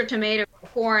peach or tomato or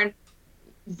corn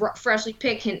freshly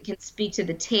picked can speak to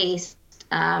the taste,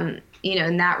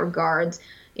 in that regards.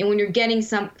 And when you're getting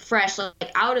some fresh,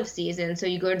 like out of season, so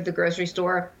you go to the grocery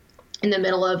store in the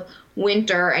middle of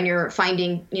winter and you're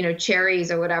finding,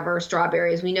 cherries or whatever,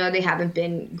 strawberries, we know they haven't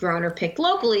been grown or picked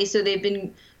locally, so they've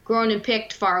been grown and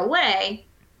picked far away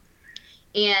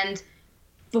and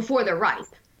before they're ripe.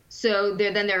 So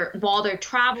while they're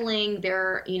traveling,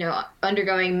 they're,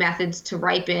 undergoing methods to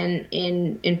ripen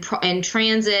in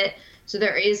transit. So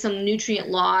there is some nutrient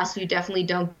loss. You definitely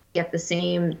don't get the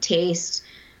same taste.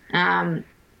 And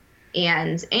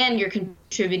you're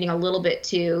contributing a little bit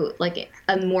to like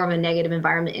a more of a negative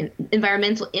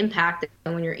environmental impact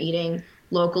than when you're eating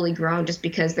locally grown, just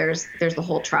because there's the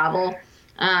whole travel.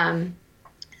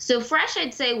 So fresh,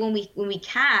 I'd say when we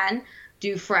can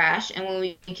do fresh and when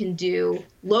we can do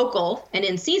local and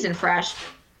in season fresh,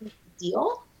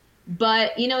 deal.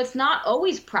 But, it's not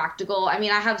always practical. I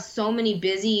mean, I have so many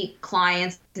busy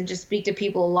clients and just speak to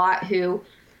people a lot who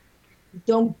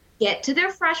don't get to their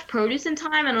fresh produce in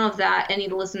time. I don't know if that any of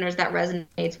the listeners that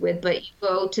resonates with, but you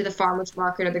go to the farmer's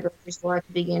market or the grocery store at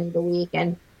the beginning of the week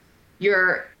and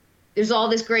there's all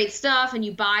this great stuff and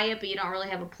you buy it, but you don't really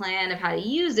have a plan of how to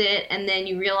use it. And then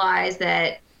you realize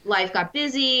that life got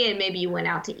busy and maybe you went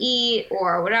out to eat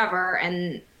or whatever.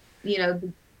 And,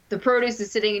 the produce is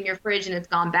sitting in your fridge and it's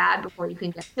gone bad before you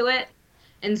can get to it.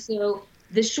 And so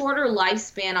the shorter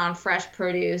lifespan on fresh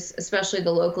produce, especially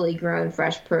the locally grown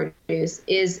fresh produce,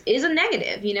 is a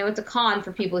negative. You know, it's a con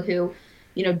for people who,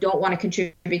 you know, don't want to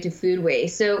contribute to food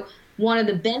waste. So one of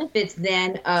the benefits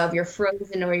then of your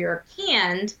frozen or your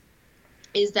canned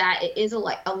is that it is a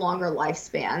longer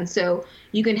lifespan. So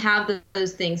you can have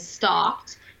those things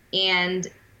stocked, and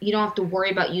you don't have to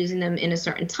worry about using them in a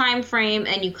certain time frame,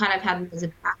 and you kind of have them as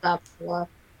a backup for,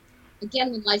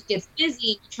 again, when life gets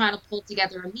busy and you're trying to pull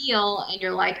together a meal and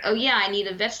you're like, oh yeah, I need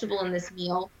a vegetable in this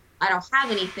meal. I don't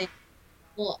have anything.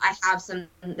 Well, I have some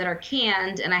that are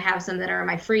canned and I have some that are in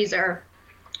my freezer.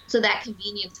 So that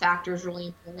convenience factor is really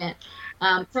important.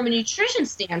 From a nutrition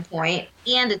standpoint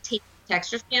and a taste and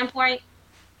texture standpoint,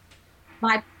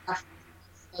 my preference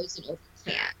is frozen over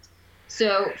canned.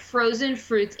 So frozen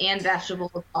fruits and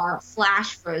vegetables are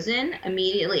flash frozen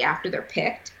immediately after they're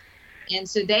picked. And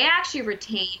so they actually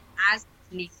retain as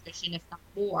much nutrition, if not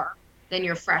more, than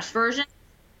your fresh version.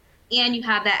 And you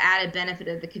have that added benefit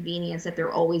of the convenience that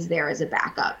they're always there as a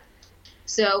backup.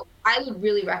 So I would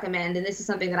really recommend, and this is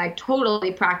something that I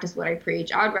totally practice what I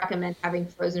preach, I would recommend having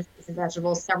frozen fruits and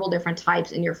vegetables, several different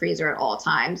types in your freezer at all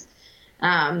times.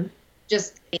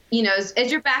 Just, you know,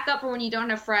 as your backup or when you don't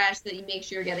have fresh, that you make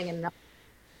sure you're getting enough.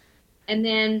 And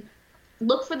then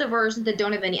look for the versions that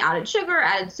don't have any added sugar,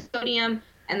 added sodium,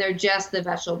 and they're just the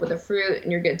vegetable with the fruit,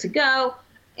 and you're good to go.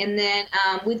 And then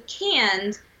with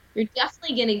canned, you're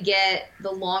definitely going to get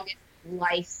the longest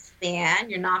lifespan.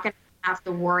 You're not going to have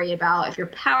to worry about if your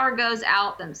power goes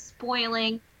out, them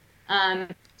spoiling.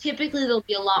 Typically, there'll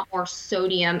be a lot more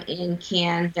sodium in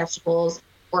canned vegetables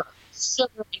or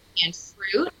sugar in canned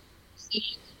fruit. So you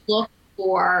can look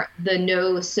for the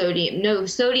no sodium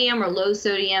or low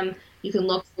sodium. You can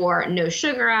look for no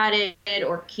sugar added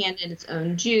or canned in its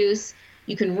own juice.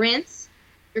 You can rinse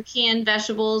your canned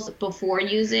vegetables before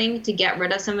using to get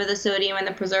rid of some of the sodium and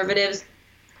the preservatives.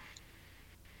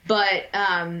 But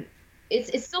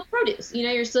it's still produce. You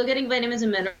know, you're still getting vitamins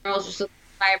and minerals. You're still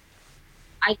getting fiber.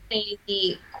 I'd say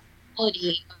the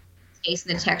quality of the taste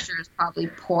and the texture is probably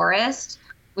poorest,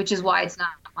 which is why it's not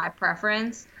my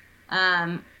preference.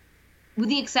 With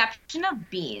the exception of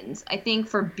beans. I think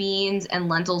for beans and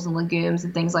lentils and legumes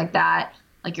and things like that,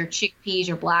 like your chickpeas,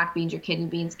 your black beans, your kidney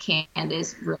beans, canned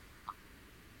is really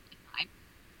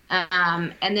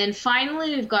fine. And then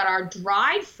finally, we've got our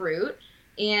dried fruit.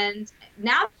 And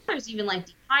now there's even like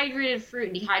dehydrated fruit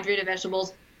and dehydrated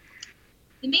vegetables.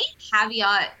 The main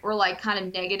caveat or like kind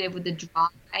of negative with the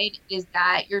dried is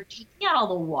that you're taking out all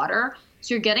the water.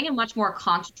 So you're getting a much more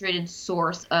concentrated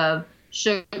source of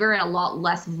sugar and a lot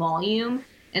less volume.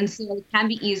 And so it can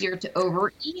be easier to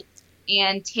overeat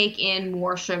and take in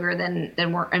more sugar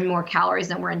and more calories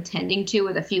than we're intending to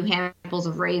with a few handfuls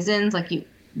of raisins, like you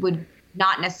would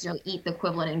not necessarily eat the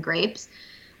equivalent in grapes.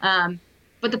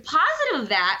 But the positive of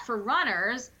that for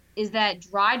runners is that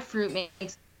dried fruit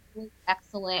makes really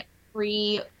excellent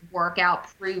pre-workout,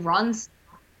 pre-run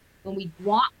stuff when we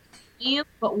want volume,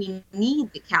 but we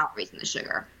need the calories and the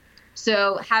sugar.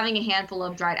 So having a handful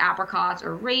of dried apricots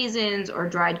or raisins or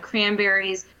dried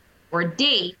cranberries or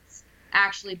dates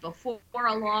actually before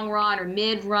a long run or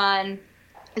mid-run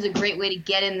is a great way to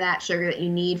get in that sugar that you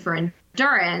need for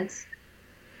endurance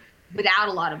without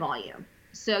a lot of volume.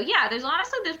 So yeah, there's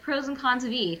pros and cons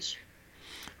of each.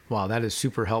 Wow, that is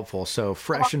super helpful. So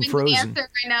fresh and frozen. Answer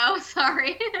right now.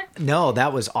 Sorry. No,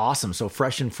 that was awesome. So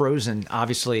fresh and frozen,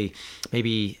 obviously,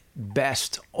 maybe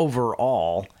best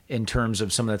overall in terms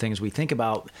of some of the things we think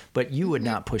about, but you would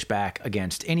not push back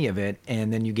against any of it.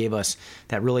 And then you gave us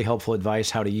that really helpful advice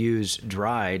how to use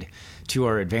dried to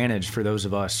our advantage for those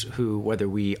of us who, whether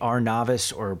we are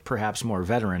novice or perhaps more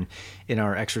veteran in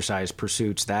our exercise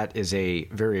pursuits, that is a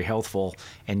very helpful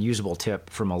and usable tip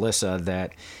from Alissa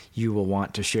that you will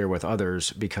want to share with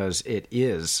others because it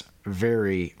is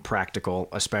very practical,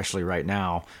 especially right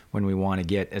now when we want to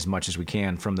get as much as we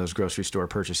can from those grocery store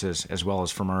purchases as well as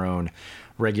from our own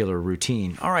regular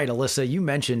routine. All right, Alissa, you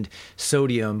mentioned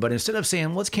sodium, but instead of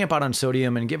saying let's camp out on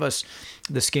sodium and give us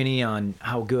the skinny on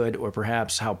how good or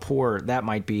perhaps how poor that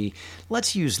might be,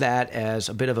 let's use that as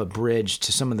a bit of a bridge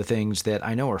to some of the things that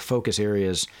I know are focus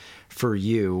areas for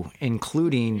you,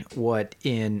 including what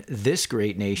in this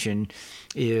great nation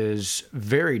is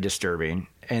very disturbing,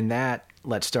 and that,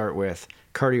 let's start with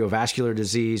cardiovascular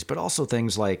disease, but also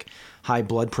things like high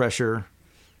blood pressure,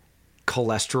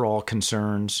 cholesterol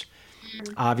concerns.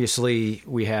 Obviously,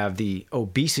 we have the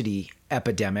obesity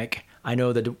epidemic. I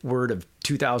know the word of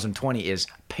 2020 is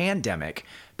pandemic,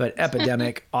 but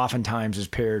epidemic oftentimes is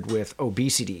paired with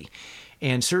obesity.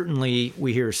 And certainly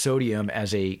we hear sodium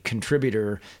as a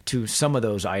contributor to some of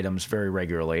those items very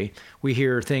regularly. We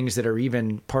hear things that are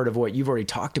even part of what you've already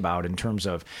talked about in terms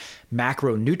of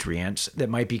macronutrients that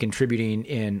might be contributing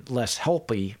in less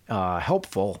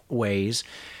helpful ways.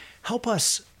 Help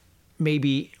us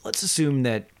maybe, let's assume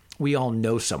that we all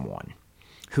know someone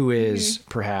who is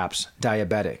perhaps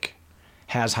diabetic,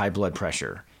 has high blood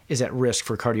pressure, is at risk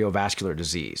for cardiovascular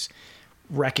disease,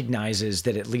 recognizes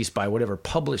that at least by whatever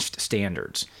published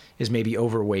standards is maybe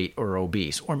overweight or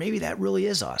obese, or maybe that really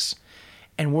is us.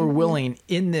 And we're willing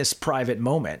in this private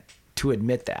moment to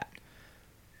admit that.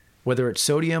 Whether it's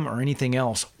sodium or anything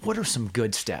else, what are some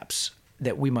good steps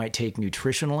that we might take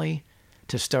nutritionally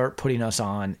to start putting us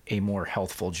on a more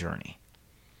healthful journey?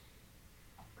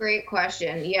 Great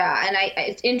question. Yeah, and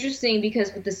it's interesting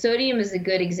because the sodium is a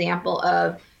good example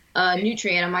of a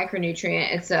nutrient, a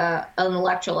micronutrient. It's an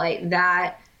electrolyte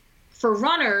that for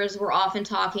runners, we're often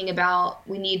talking about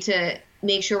we need to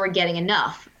make sure we're getting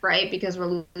enough, right? Because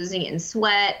we're losing it in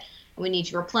sweat. We need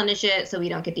to replenish it so we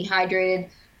don't get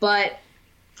dehydrated. But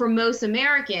for most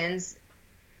Americans,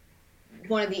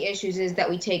 one of the issues is that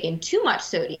we take in too much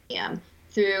sodium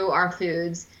through our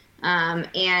foods,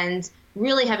 and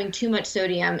really having too much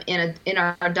sodium in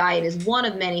our diet is one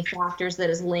of many factors that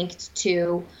is linked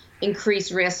to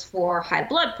increased risk for high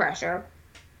blood pressure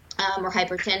or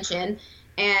hypertension.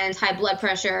 And high blood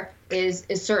pressure is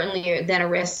certainly then a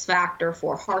risk factor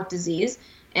for heart disease.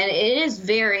 And it is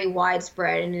very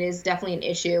widespread, and it is definitely an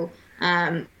issue.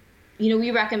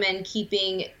 We recommend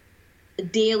keeping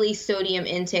daily sodium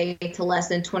intake to less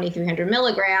than 2,300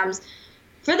 milligrams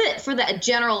for the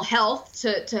general health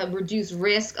to reduce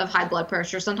risk of high blood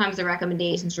pressure. Sometimes the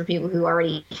recommendations for people who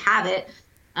already have it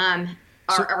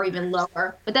are even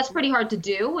lower, but that's pretty hard to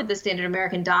do with the standard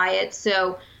American diet.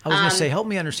 So I was going to say, help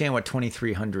me understand what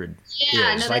 2,300 is.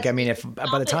 No, if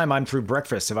by the time I'm through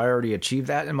breakfast, have I already achieved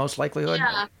that in most likelihood?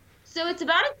 Yeah. So it's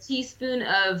about a teaspoon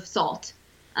of salt.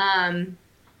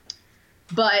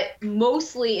 But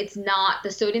mostly it's not,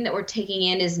 the sodium that we're taking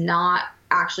in is not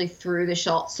actually through the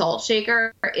salt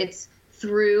shaker. It's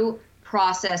through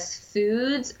processed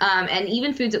foods, and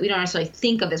even foods that we don't necessarily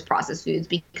think of as processed foods,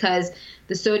 because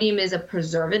the sodium is a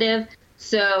preservative.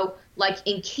 So like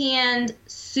in canned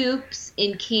soups,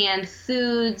 in canned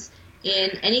foods,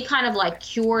 in any kind of like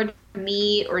cured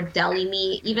meat or deli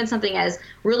meat, even something as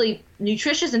really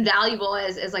nutritious and valuable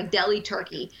as like deli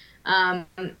turkey,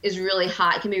 is really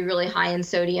high. It can be really high in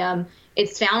sodium.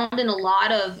 It's found in a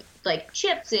lot of like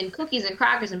chips and cookies and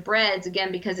crackers and breads,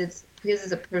 again, because it's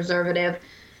a preservative.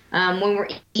 When we're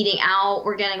eating out,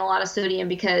 we're getting a lot of sodium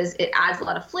because it adds a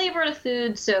lot of flavor to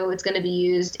food. So it's going to be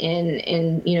used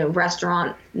in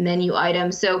restaurant menu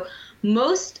items. So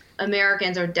most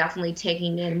Americans are definitely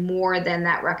taking in more than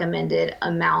that recommended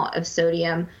amount of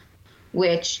sodium,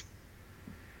 which,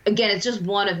 again, it's just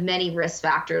one of many risk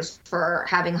factors for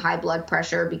having high blood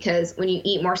pressure, because when you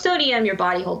eat more sodium, your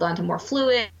body holds on to more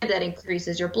fluid that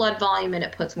increases your blood volume, and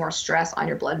it puts more stress on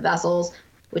your blood vessels,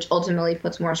 which ultimately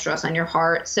puts more stress on your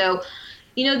heart. So,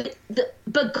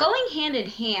 but going hand in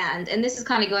hand, and this is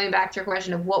kind of going back to your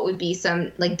question of what would be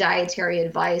some like dietary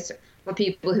advice for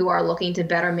people who are looking to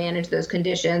better manage those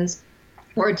conditions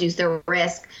or reduce their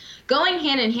risk. Going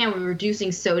hand in hand with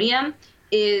reducing sodium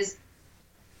is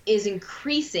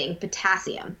increasing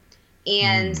potassium.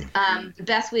 And the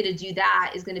best way to do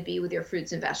that is going to be with your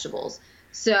fruits and vegetables.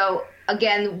 So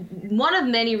again, one of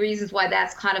many reasons why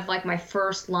that's kind of like my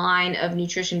first line of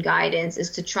nutrition guidance is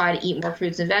to try to eat more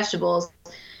fruits and vegetables.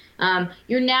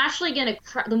 You're naturally going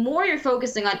to, the more you're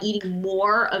focusing on eating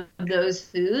more of those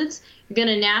foods, you're going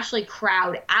to naturally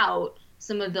crowd out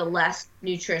some of the less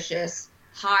nutritious,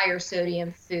 higher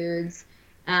sodium foods,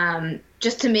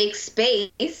 just to make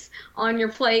space on your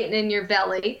plate and in your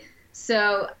belly.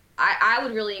 So I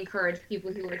would really encourage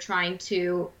people who are trying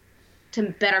to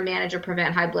better manage or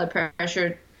prevent high blood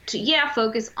pressure to,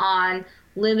 focus on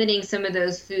limiting some of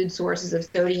those food sources of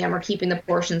sodium or keeping the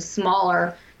portions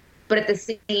smaller, but at the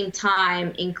same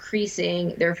time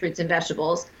increasing their fruits and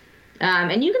vegetables.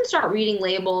 And you can start reading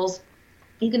labels.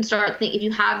 You can start if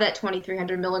you have that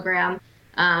 2,300 milligram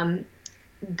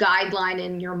guideline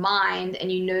in your mind,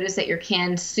 and you notice that your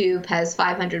canned soup has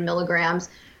 500 milligrams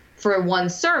for one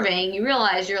serving, you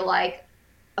realize you're like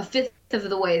a fifth of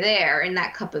the way there in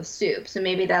that cup of soup. So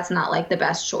maybe that's not like the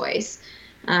best choice.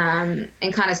 And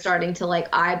kind of starting to like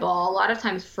eyeball. A lot of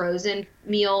times frozen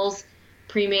meals,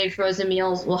 pre-made frozen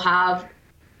meals will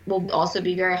also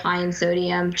be very high in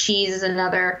sodium. Cheese is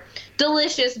another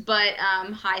delicious but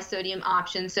high sodium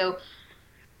option. So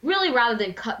really, rather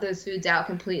than cut those foods out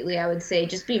completely, I would say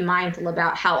just be mindful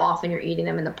about how often you're eating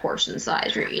them and the portion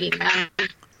size you're eating them.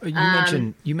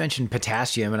 You mentioned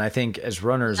potassium, and I think as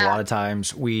runners, a lot of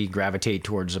times we gravitate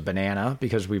towards a banana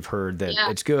because we've heard that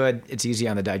it's good, it's easy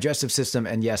on the digestive system,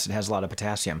 and yes, it has a lot of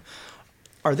potassium.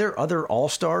 Are there other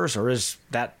all-stars, or is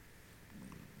that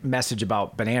message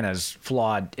about bananas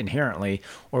flawed inherently?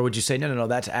 Or would you say, no,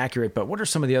 that's accurate, but what are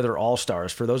some of the other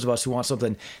all-stars for those of us who want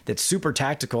something that's super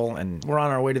tactical and we're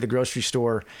on our way to the grocery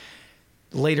store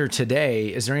later today?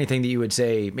 Is there anything that you would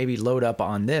say maybe load up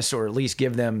on this, or at least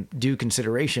give them due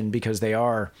consideration because they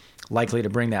are likely to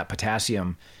bring that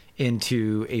potassium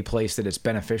into a place that is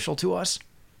beneficial to us?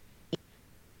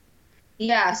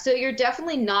 Yeah, so you're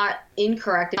definitely not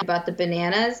incorrect about the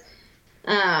bananas.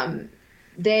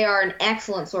 They are an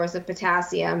excellent source of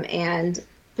potassium, and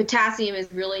potassium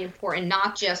is really important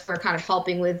not just for kind of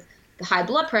helping with the high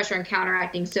blood pressure and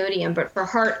counteracting sodium, but for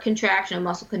heart contraction and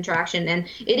muscle contraction. And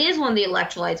it is one of the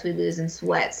electrolytes we lose in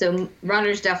sweat. So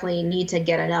runners definitely need to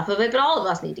get enough of it, but all of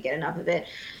us need to get enough of it.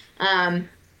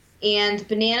 And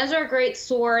bananas are a great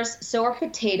source. So are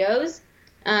potatoes.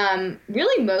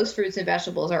 Really most fruits and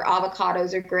vegetables. Or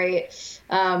avocados are great.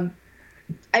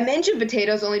 I mentioned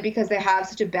potatoes only because they have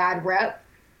such a bad rep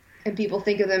and people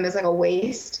think of them as like a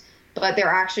waste, but they're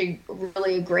actually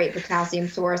really a great potassium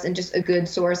source and just a good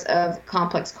source of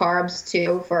complex carbs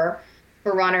too for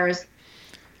runners.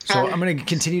 So I'm going to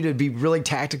continue to be really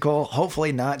tactical,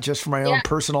 hopefully not just for my own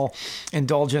personal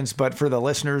indulgence, but for the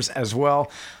listeners as well.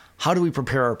 How do we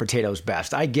prepare our potatoes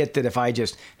best? I get that if I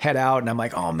just head out and I'm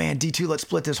like, oh man, D2, let's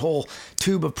split this whole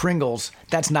tube of Pringles.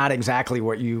 That's not exactly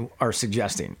what you are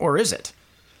suggesting, or is it?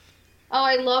 Oh,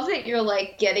 I love that you're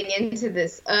like getting into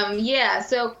this.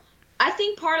 So I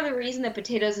think part of the reason that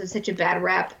potatoes have such a bad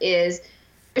rep is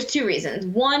there's two reasons.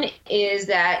 One is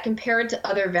that compared to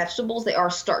other vegetables, they are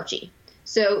starchy.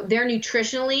 So they're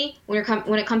nutritionally, when it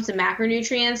comes to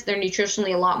macronutrients, they're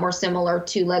nutritionally a lot more similar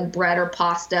to like bread or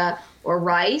pasta or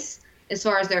rice as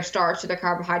far as their starch or their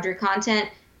carbohydrate content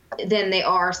than they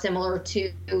are similar to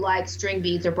like string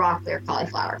beans or broccoli or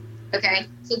cauliflower. Okay,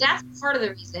 so that's part of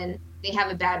the reason they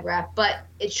have a bad rep, but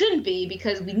it shouldn't be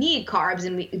because we need carbs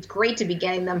and it's great to be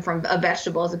getting them from a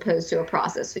vegetable as opposed to a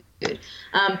processed food.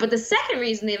 But the second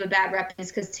reason they have a bad rep is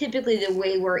because typically the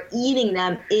way we're eating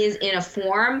them is in a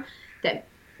form that,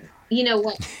 you know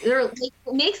what,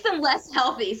 makes them less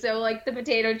healthy. So like the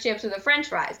potato chips or the French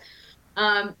fries.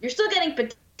 You're still getting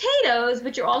potatoes,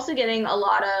 but you're also getting a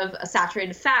lot of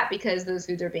saturated fat because those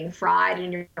foods are being fried,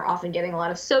 and you're often getting a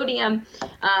lot of sodium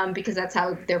because that's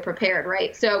how they're prepared,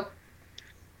 right? So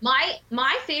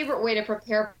my favorite way to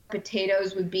prepare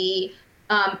potatoes would be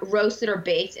roasted or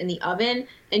baked in the oven,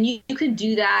 and you can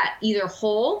do that either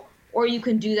whole or you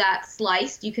can do that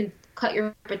sliced. You can cut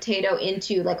your potato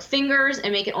into like fingers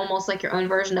and make it almost like your own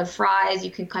version of fries.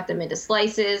 You can cut them into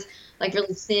slices, like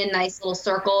really thin, nice little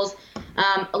circles.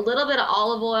 A little bit of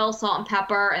olive oil, salt and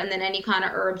pepper, and then any kind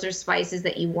of herbs or spices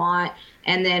that you want,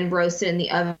 and then roast it in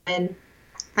the oven.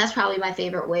 That's probably my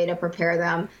favorite way to prepare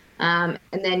them. And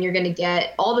then you're going to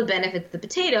get all the benefits of the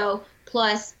potato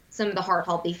plus some of the heart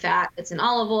healthy fat that's in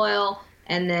olive oil.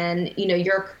 And then, you know,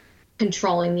 you're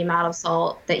controlling the amount of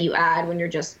salt that you add when you're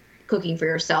just cooking for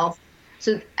yourself.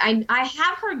 So I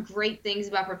have heard great things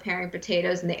about preparing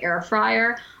potatoes in the air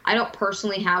fryer. I don't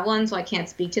personally have one, so I can't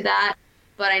speak to that.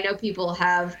 But I know people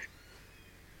have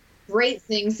great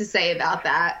things to say about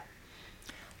that.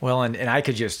 Well, and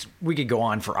we could go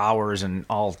on for hours, and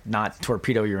I'll not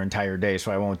torpedo your entire day,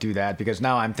 so I won't do that, because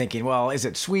now I'm thinking, well, is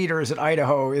it sweet or is it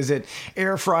Idaho? Is it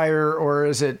air fryer or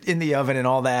is it in the oven and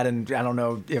all that? And I don't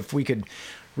know if we could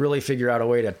really figure out a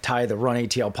way to tie the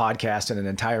RUNATL podcast and an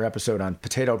entire episode on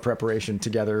potato preparation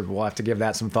together. We'll have to give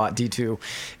that some thought, D2,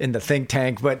 in the think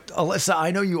tank. But Alissa,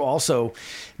 I know you also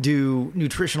do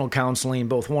nutritional counseling,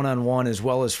 both one-on-one as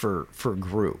well as for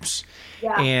groups.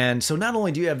 Yeah. And so not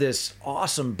only do you have this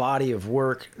awesome body of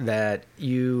work that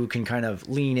you can kind of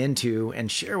lean into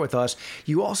and share with us,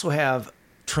 you also have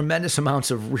tremendous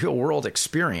amounts of real world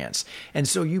experience. And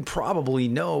so you probably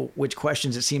know which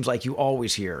questions it seems like you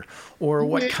always hear, or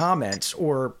what comments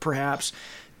or perhaps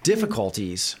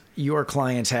difficulties your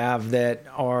clients have that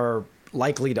are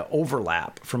likely to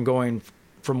overlap from going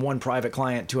from one private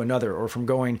client to another, or from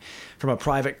going from a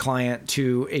private client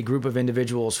to a group of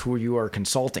individuals who you are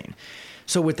consulting.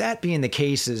 So with that being the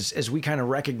case, as we kind of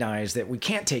recognize that we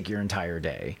can't take your entire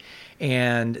day,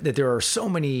 and that there are so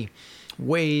many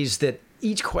ways that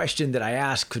each question that I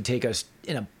ask could take us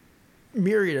in a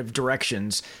myriad of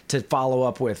directions to follow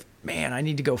up with, man, I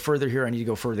need to go further here. I need to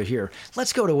go further here.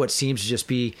 Let's go to what seems to just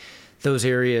be those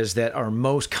areas that are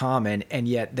most common, and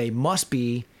yet they must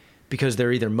be because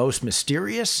they're either most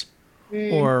mysterious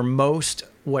or most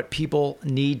what people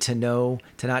need to know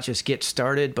to not just get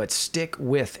started, but stick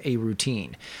with a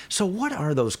routine. So what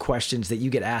are those questions that you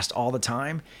get asked all the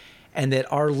time and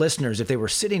that our listeners, if they were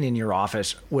sitting in your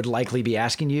office, would likely be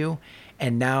asking you?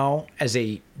 And now, as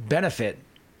a benefit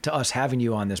to us having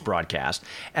you on this broadcast,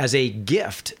 as a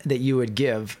gift that you would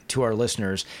give to our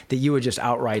listeners, that you would just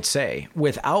outright say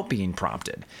without being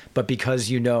prompted, but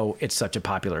because you know it's such a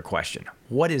popular question.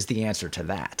 What is the answer to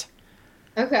that?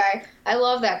 Okay. I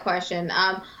love that question.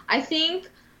 I think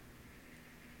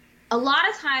a lot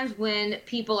of times when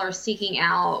people are seeking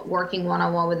out working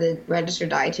one-on-one with a registered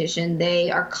dietitian,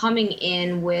 they are coming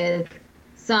in with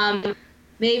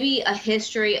maybe a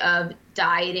history of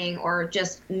dieting or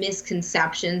just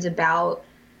misconceptions about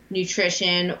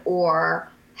nutrition, or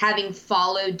having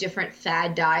followed different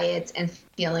fad diets and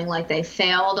feeling like they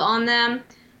failed on them,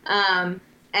 and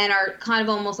are kind of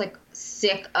almost like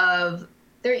sick of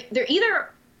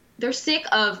they're sick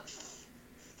of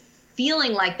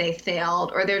feeling like they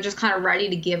failed, or they're just kind of ready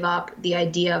to give up the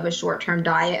idea of a short-term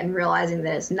diet and realizing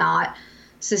that it's not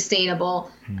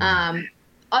sustainable.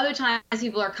 Other times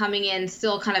people are coming in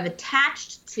still kind of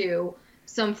attached to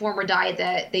some former diet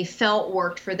that they felt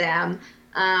worked for them,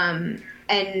 and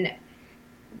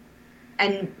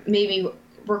maybe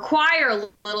require a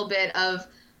little bit of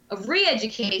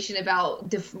re-education about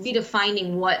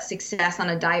redefining what success on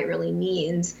a diet really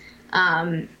means.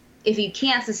 If you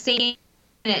can't sustain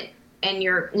it and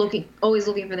you're always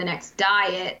looking for the next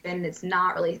diet, then it's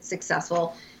not really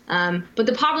successful. But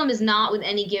the problem is not with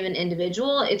any given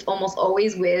individual. It's almost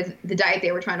always with the diet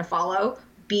they were trying to follow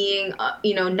being,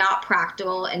 not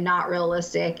practical and not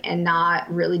realistic and not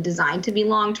really designed to be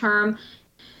long-term.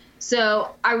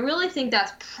 So I really think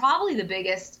that's probably the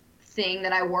biggest thing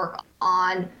that I work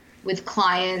on with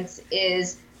clients,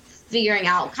 is figuring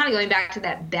out, kind of going back to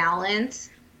that balance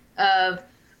of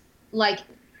like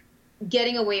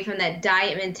getting away from that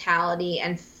diet mentality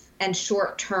and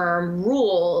short-term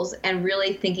rules, and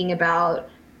really thinking about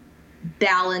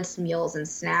balanced meals and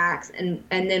snacks, and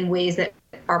then ways that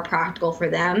are practical for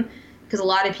them. Because a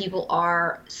lot of people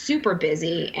are super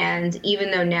busy, and even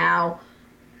though now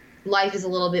life is a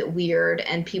little bit weird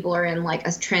and people are in like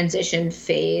a transition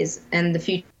phase and the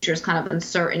future is kind of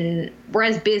uncertain, we're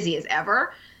as busy as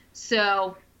ever.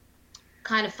 So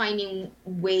kind of finding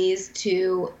ways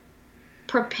to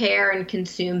prepare and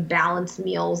consume balanced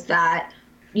meals that,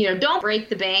 don't break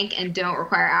the bank and don't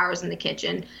require hours in the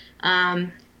kitchen.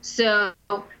 So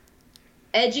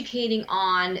educating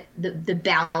on the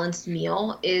balanced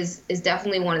meal is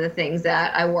definitely one of the things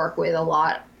that I work with a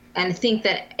lot. And I think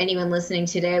that anyone listening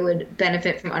today would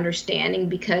benefit from understanding,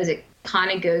 because it kind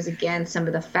of goes against some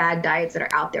of the fad diets that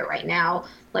are out there right now,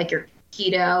 like your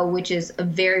keto, which is a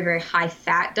very, very high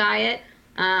fat diet,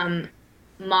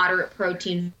 moderate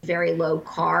protein, very low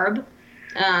carb.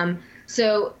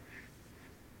 So,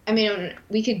 I mean,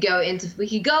 we could go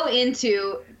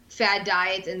into fad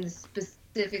diets and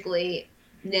specifically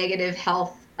negative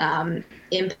health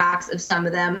impacts of some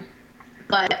of them,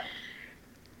 but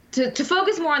to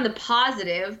focus more on the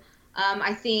positive,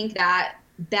 I think that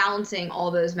balancing all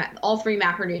three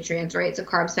macronutrients, right? So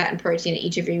carbs, fat, and protein in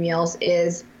each of your meals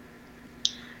is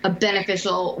a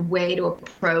beneficial way to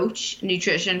approach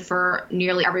nutrition for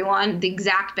nearly everyone. The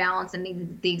exact balance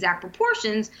and the exact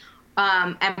proportions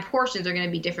and portions are going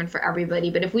to be different for everybody.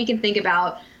 But if we can think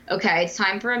about, okay, it's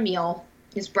time for a meal,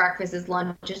 it's breakfast, it's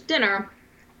lunch, it's dinner.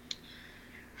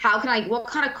 What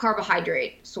kind of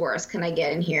carbohydrate source can I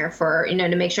get in here for,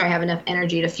 to make sure I have enough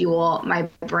energy to fuel my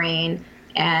brain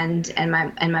and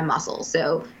my muscles?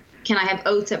 So can I have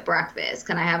oats at breakfast?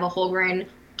 Can I have a whole grain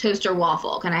toaster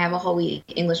waffle? Can I have a whole wheat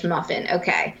English muffin?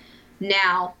 Okay.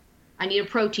 Now I need a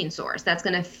protein source that's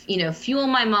going to, fuel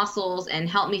my muscles and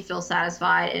help me feel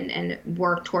satisfied and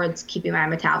work towards keeping my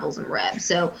metabolism revved.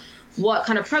 So what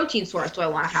kind of protein source do I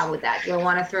want to have with that? Do I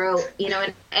want to throw,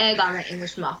 an egg on my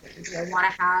English muffin? Do I want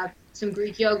to have some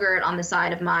Greek yogurt on the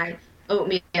side of my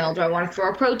oatmeal? Do I want to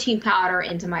throw a protein powder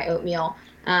into my oatmeal?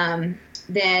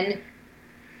 Then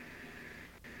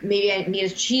maybe I need a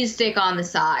cheese stick on the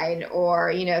side,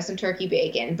 or, some turkey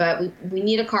bacon. But we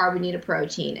need a carb, we need a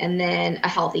protein, and then a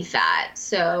healthy fat.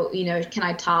 So, can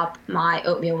I top my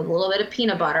oatmeal with a little bit of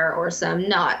peanut butter or some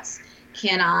nuts?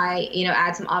 Can I,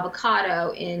 add some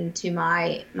avocado into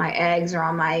my eggs or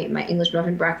on my English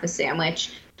muffin breakfast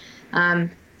sandwich?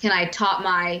 Can I top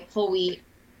my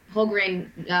whole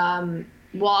grain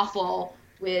waffle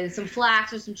with some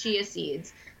flax or some chia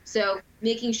seeds? So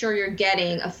making sure you're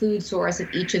getting a food source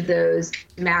of each of those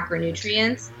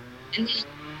macronutrients, and then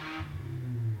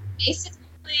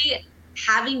basically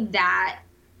having that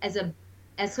as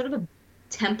as sort of a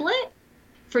template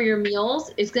for your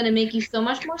meals is going to make you so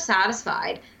much more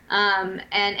satisfied,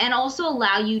 and also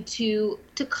allow you to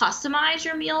customize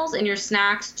your meals and your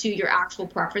snacks to your actual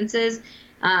preferences,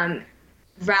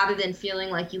 rather than feeling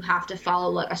like you have to follow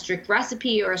like a strict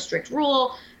recipe or a strict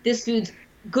rule. This food's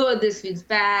good, this food's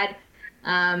bad.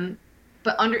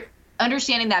 But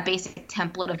understanding that basic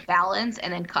template of balance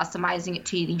and then customizing it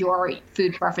to your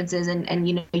food preferences and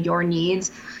you know, your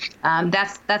needs.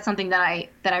 That's something that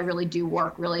I really do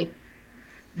work really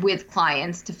with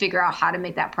clients to figure out how to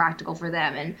make that practical for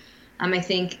them. And I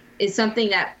think it's something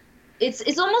that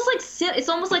it's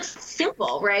almost like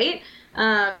simple, right?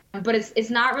 But it's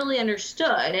not really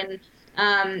understood.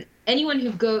 And anyone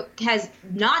who has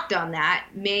not done that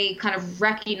may kind of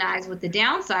recognize what the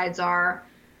downsides are.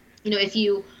 You know, if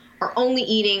you are only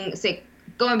eating, say,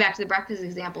 going back to the breakfast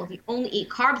example, if you only eat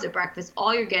carbs at breakfast,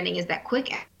 all you're getting is that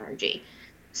quick energy.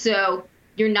 So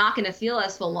you're not going to feel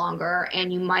as full longer,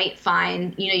 and you might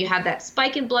find, you know, you have that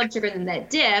spike in blood sugar and that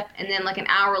dip, and then like an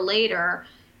hour later,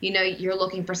 you know, you're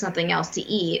looking for something else to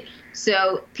eat.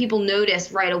 So people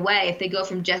notice right away if they go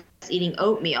from just eating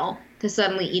oatmeal to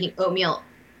suddenly eating oatmeal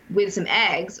with some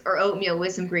eggs or oatmeal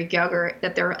with some Greek yogurt,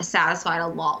 that they're satisfied a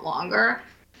lot longer.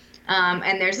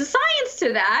 And there's a science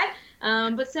to that.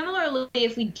 But similarly,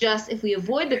 if we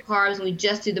avoid the carbs and we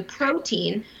just do the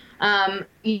protein,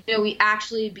 you know, we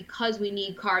actually, because we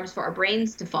need carbs for our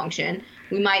brains to function,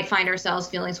 we might find ourselves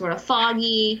feeling sort of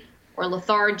foggy or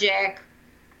lethargic,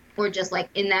 or just like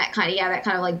in that kind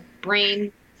of like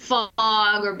brain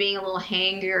fog, or being a little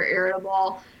hangry or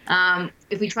irritable.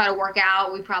 If we try to work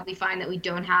out, we probably find that we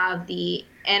don't have the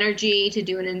energy to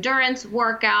do an endurance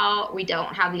workout. We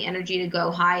don't have the energy to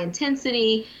go high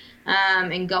intensity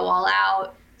and go all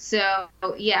out. So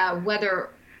yeah, whether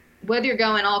you're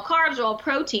going all carbs or all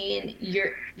protein,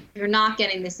 you're not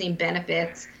getting the same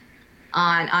benefits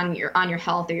on your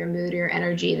health or your mood or your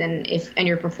energy and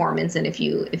your performance, and if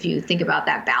you think about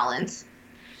that balance.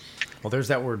 Well, there's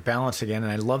that word balance again.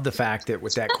 And I love the fact that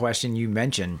with that question you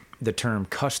mentioned, the term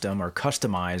custom or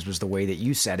customized was the way that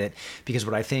you said it, because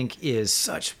what I think is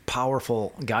such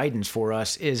powerful guidance for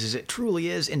us is it truly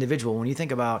is individual. When you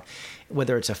think about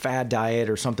whether it's a fad diet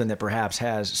or something that perhaps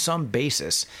has some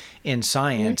basis in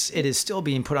science, it is still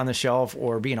being put on the shelf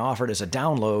or being offered as a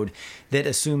download that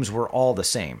assumes we're all the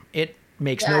same. It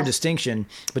makes no distinction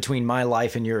between my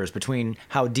life and yours, between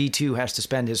how D2 has to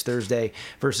spend his Thursday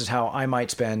versus how I might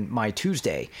spend my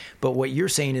Tuesday. But what you're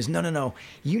saying is, no,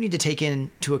 you need to take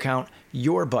into account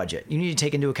your budget. You need to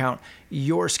take into account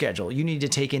your schedule. You need to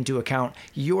take into account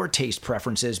your taste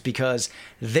preferences, because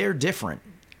they're different.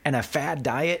 And a fad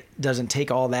diet doesn't take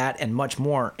all that and much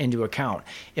more into account.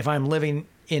 If I'm living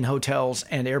in hotels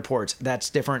and airports,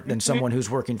 that's different than someone who's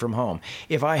working from home.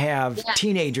 If I have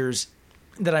teenagers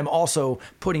that I'm also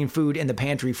putting food in the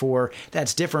pantry for,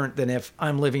 that's different than if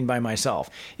I'm living by myself.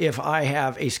 If I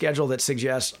have a schedule that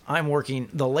suggests I'm working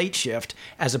the late shift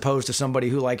as opposed to somebody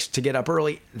who likes to get up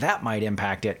early, that might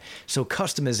impact it. So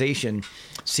customization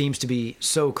seems to be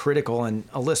so critical. And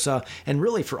Alissa, and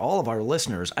really for all of our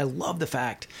listeners, I love the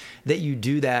fact that you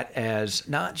do that as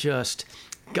not just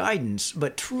guidance,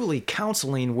 but truly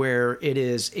counseling, where it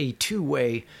is a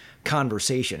two-way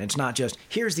conversation. It's not just,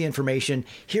 here's the information,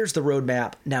 here's the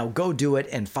roadmap, now go do it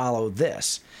and follow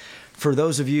this. For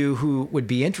those of you who would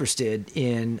be interested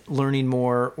in learning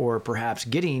more or perhaps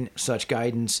getting such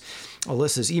guidance,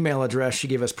 Alissa's email address, she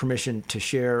gave us permission to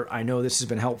share. I know this has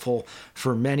been helpful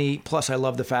for many. Plus, I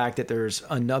love the fact that there's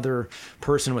another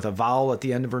person with a vowel at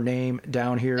the end of her name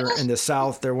down here in the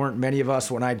South. There weren't many of us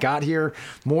when I got here.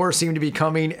 More seem to be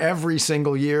coming every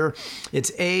single year.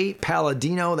 It's A.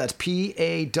 Palladino. That's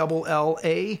Palladino.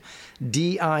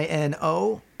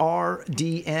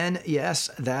 RDN. Yes,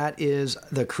 that is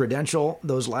the credential.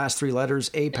 Those last three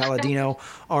letters, A Palladino,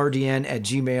 RDN at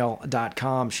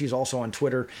gmail.com. She's also on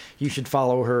Twitter. You should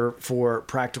follow her for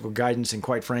practical guidance. And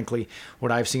quite frankly,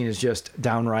 what I've seen is just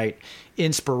downright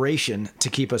inspiration to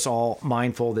keep us all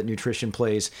mindful that nutrition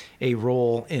plays a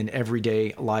role in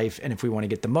everyday life. And if we want to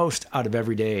get the most out of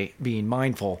every day being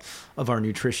mindful of our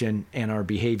nutrition and our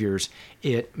behaviors,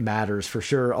 it matters for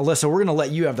sure. Alissa, we're going to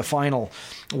let you have the final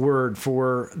word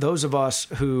for those of us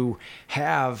who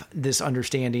have this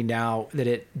understanding now that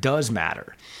it does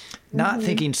matter. Not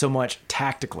thinking so much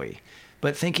tactically,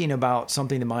 but thinking about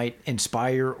something that might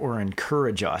inspire or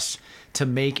encourage us to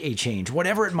make a change,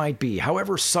 whatever it might be,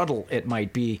 however subtle it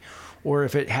might be, or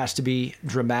if it has to be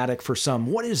dramatic for some.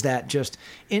 What is that just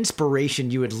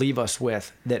inspiration you would leave us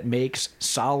with that makes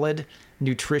solid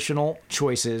nutritional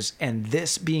choices and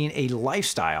this being a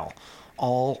lifestyle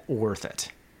all worth it?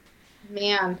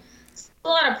 Man, a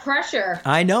lot of pressure.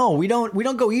 I know. We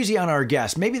don't go easy on our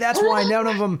guests. Maybe that's why none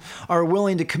of them are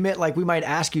willing to commit like we might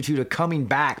ask you to coming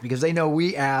back, because they know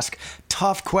we ask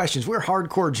tough questions. We're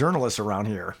hardcore journalists around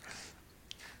here.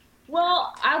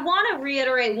 Well, I want to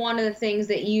reiterate one of the things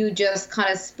that you just kind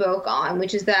of spoke on,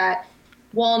 which is that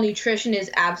while nutrition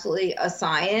is absolutely a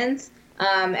science,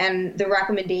 and the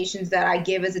recommendations that I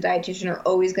give as a dietitian are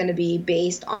always going to be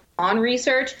based on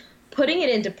research, putting it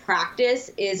into practice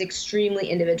is extremely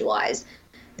individualized.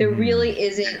 There really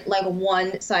isn't like a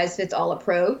one-size-fits-all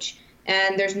approach,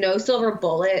 and there's no silver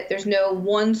bullet. There's no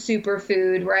one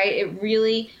superfood, right? It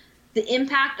really, the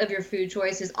impact of your food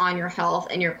choices on your health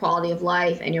and your quality of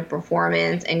life and your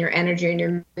performance and your energy and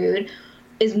your mood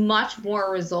is much more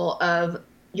a result of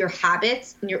your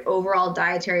habits and your overall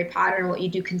dietary pattern, what you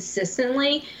do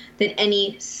consistently, than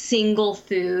any single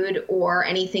food or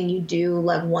anything you do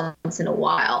like once in a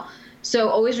while. So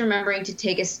always remembering to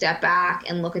take a step back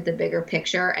and look at the bigger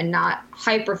picture and not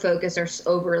hyper focus or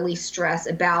overly stress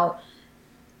about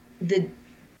the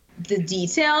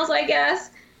details, I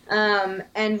guess.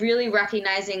 And really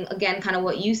recognizing, again, kind of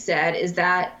what you said, is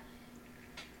that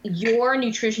your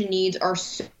nutrition needs are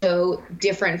so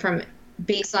different from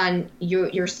based on you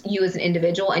as an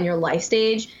individual and your life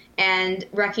stage, and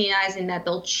recognizing that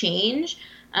they'll change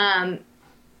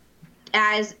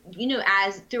as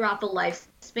throughout the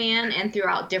lifespan and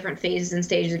throughout different phases and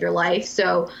stages of your life.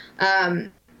 So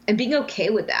and being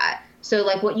okay with that. So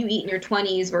like what you eat in your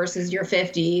 20s versus your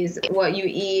 50s, what you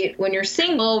eat when you're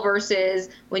single versus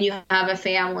when you have a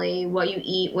family, what you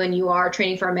eat when you are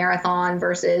training for a marathon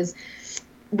versus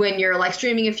when you're like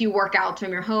streaming a few workouts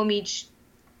from your home each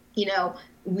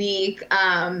week,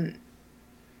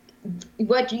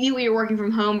 what you eat when you're working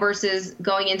from home versus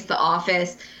going into the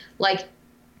office. Like,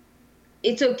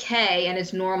 it's okay and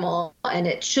it's normal, and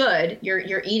it should,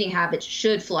 your eating habits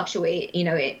should fluctuate,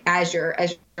 as your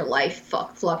life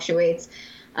fluctuates.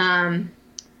 I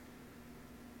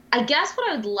guess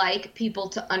what I would like people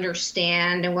to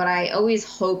understand, and what I always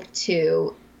hope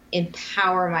to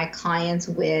empower my clients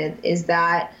with, is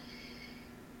that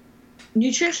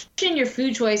nutrition, your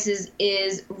food choices,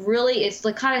 is really, it's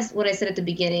like kind of what I said at the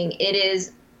beginning. It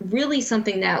is really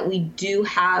something that we do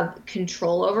have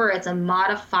control over. It's a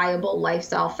modifiable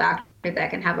lifestyle factor that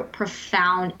can have a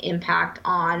profound impact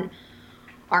on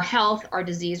our health, our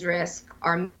disease risk,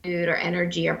 our mood, our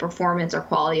energy, our performance, our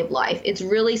quality of life. It's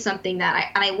really something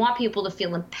that I want people to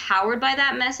feel empowered by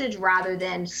that message rather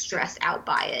than stressed out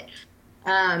by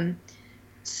it.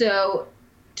 So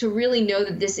to really know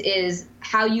that this is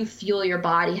how you fuel your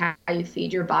body, how you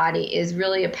feed your body, is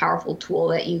really a powerful tool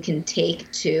that you can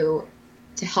take to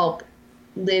help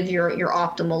live your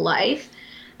optimal life.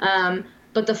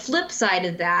 But the flip side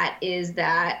of that is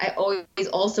that I always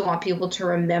also want people to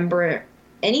remember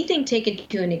anything taken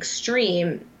to an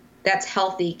extreme that's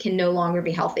healthy can no longer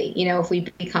be healthy, if we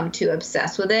become too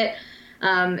obsessed with it.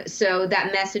 So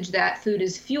that message that food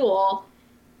is fuel,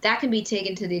 that can be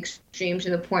taken to the extreme, to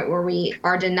the point where we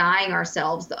are denying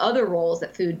ourselves the other roles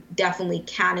that food definitely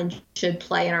can and should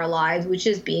play in our lives, which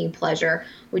is being pleasure,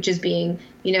 which is being,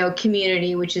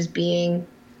 community, which is being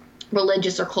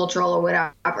religious or cultural or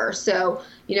whatever. So,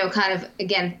 kind of,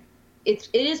 again, it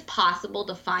is possible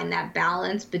to find that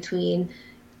balance between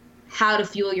how to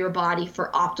fuel your body for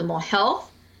optimal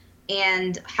health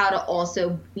and how to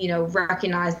also,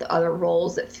 recognize the other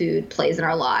roles that food plays in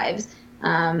our lives.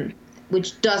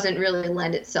 Which doesn't really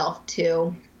lend itself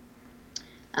to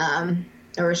a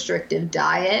restrictive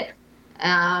diet.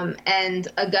 And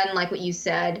again, like what you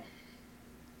said,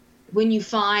 when you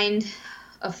find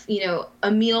a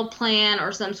meal plan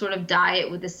or some sort of diet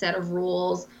with a set of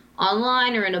rules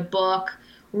online or in a book,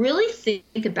 really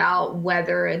think about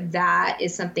whether that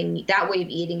is something, that way of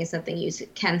eating is something you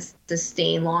can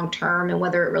sustain long term, and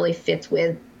whether it really fits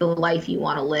with the life you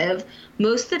want to live.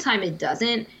 Most of the time it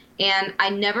doesn't. And I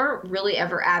never really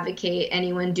ever advocate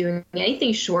anyone doing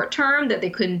anything short term that they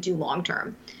couldn't do long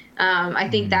term. I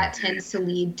think that tends to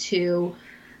lead to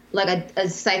like a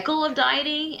cycle of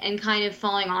dieting and kind of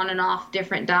falling on and off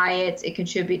different diets. It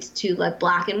contributes to like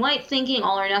black and white thinking,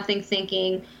 all or nothing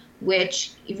thinking,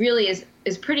 which really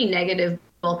is pretty negative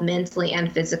both mentally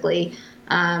and physically.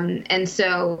 And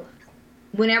so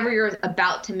whenever you're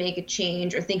about to make a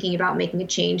change or thinking about making a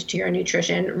change to your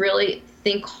nutrition, really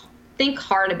think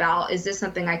hard about, is this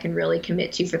something I can really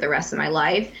commit to for the rest of my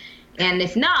life? And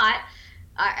if not,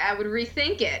 I would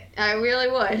rethink it. I really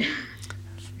would.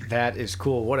 That is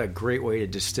cool. What a great way to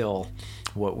distill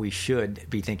what we should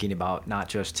be thinking about, not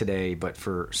just today, but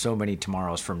for so many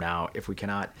tomorrows from now. If we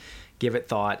cannot give it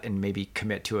thought and maybe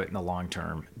commit to it in the long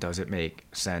term. Does it make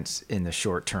sense in the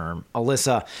short term?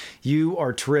 Alissa, you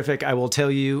are terrific. I will tell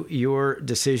you, your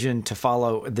decision to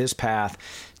follow this path,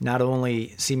 not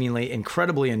only seemingly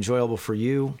incredibly enjoyable for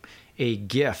you, a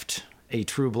gift, a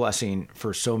true blessing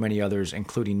for so many others,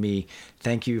 including me.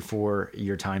 Thank you for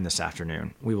your time this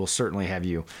afternoon. We will certainly have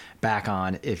you back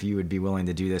on if you would be willing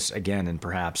to do this again and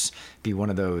perhaps be one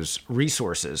of those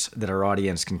resources that our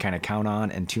audience can kind of count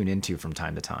on and tune into from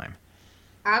time to time.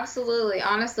 Absolutely.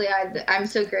 Honestly, I'm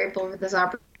so grateful for this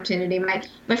opportunity.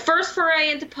 My first foray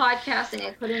into podcasting,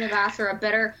 I couldn't have asked for a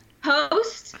better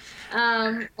host.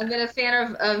 I've been a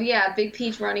fan of Big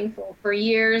Peach running for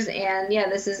years, and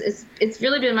it's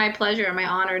really been my pleasure and my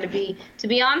honor to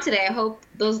be on today. I hope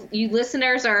you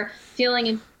listeners are feeling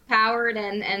empowered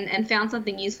and found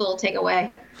something useful to take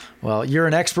away. Well, you're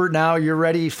an expert now. You're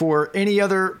ready for any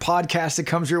other podcast that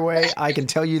comes your way. I can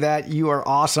tell you that. You are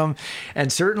awesome.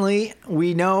 And certainly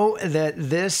we know that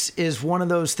this is one of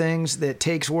those things that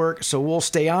takes work, so we'll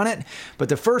stay on it. But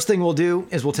the first thing we'll do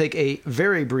is we'll take a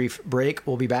very brief break.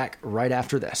 We'll be back right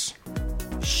after this.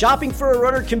 Shopping for a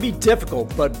runner can be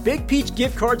difficult, but Big Peach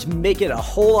gift cards make it a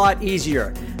whole lot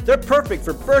easier. They're perfect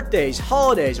for birthdays,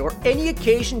 holidays, or any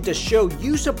occasion to show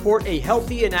you support a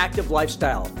healthy and active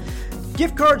lifestyle.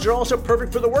 Gift cards are also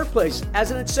perfect for the workplace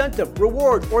as an incentive,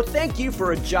 reward, or thank you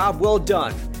for a job well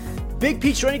done. Big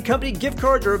Peach Running Company gift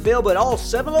cards are available at all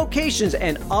 7 locations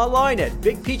and online at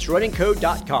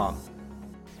bigpeachrunningco.com.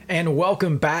 And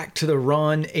welcome back to the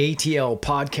RUNATL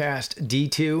Podcast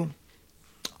D2.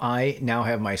 I now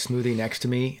have my smoothie next to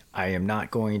me. I am not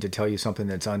going to tell you something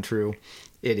that's untrue.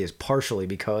 It is partially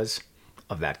because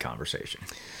of that conversation.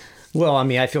 Well, I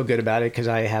mean, I feel good about it because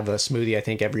I have a smoothie, I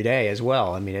think, every day as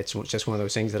well. I mean, it's just one of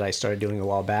those things that I started doing a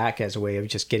while back as a way of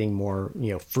just getting more,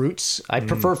 fruits. I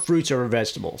prefer fruits over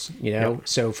vegetables, Yep.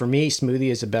 So for me, smoothie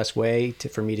is the best way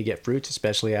for me to get fruits,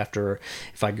 especially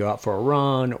if I go out for a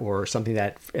run or something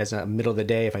that as a middle of the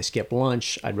day, if I skip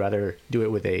lunch, I'd rather do it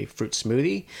with a fruit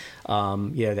smoothie,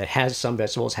 that has some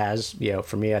vegetables,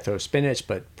 for me, I throw spinach,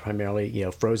 but primarily,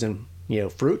 frozen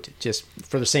fruit, just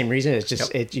for the same reason. It's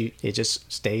just it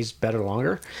just stays better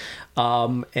longer.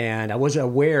 And I wasn't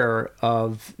aware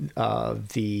of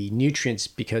the nutrients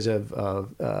because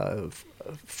of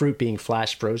fruit being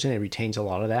flash frozen. It retains a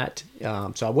lot of that.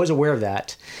 So I was aware of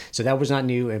that. So that was not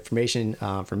new information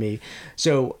for me.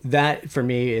 So that for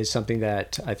me is something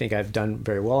that I think I've done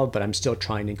very well, but I'm still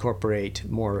trying to incorporate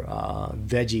more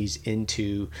veggies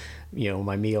into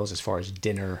my meals as far as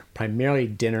dinner, primarily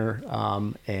dinner,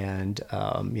 and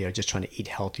just trying to eat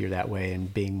healthier that way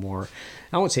and being more,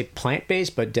 I won't say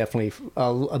plant-based, but definitely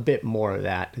a bit more of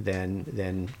that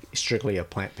than strictly a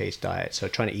plant-based diet. So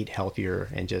trying to eat healthier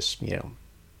and just,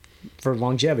 for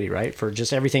longevity, right? For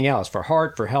just everything else, for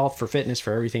heart, for health, for fitness,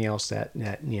 for everything else that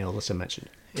Alissa mentioned.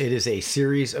 It is a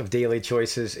series of daily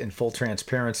choices in full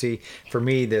transparency. For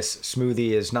me, this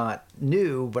smoothie is not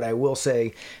new, but I will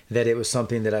say that it was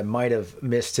something that I might have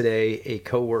missed today. A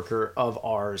coworker of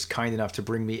ours, kind enough to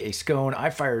bring me a scone. I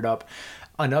fired up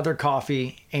another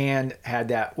coffee and had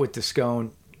that with the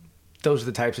scone. Those are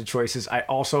the types of choices I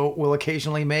also will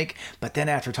occasionally make. But then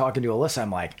after talking to Alissa,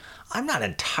 I'm like, I'm not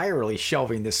entirely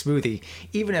shelving this smoothie.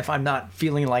 Even if I'm not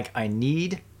feeling like I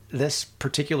need this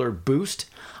particular boost,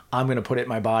 I'm going to put it in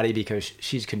my body because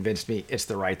she's convinced me it's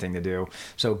the right thing to do.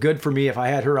 So good for me. If I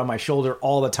had her on my shoulder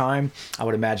all the time, I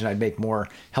would imagine I'd make more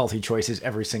healthy choices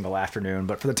every single afternoon.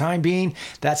 But for the time being,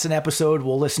 that's an episode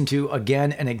we'll listen to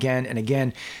again and again and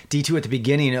again. D2, at the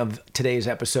beginning of today's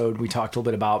episode, we talked a little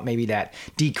bit about maybe that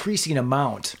decreasing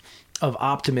amount of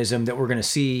optimism that we're going to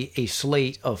see a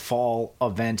slate of fall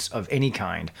events of any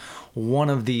kind. One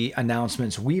of the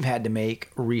announcements we've had to make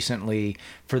recently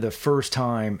for the first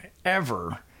time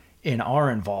ever in our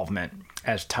involvement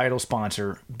as title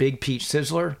sponsor, Big Peach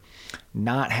Sizzler,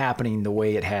 not happening the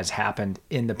way it has happened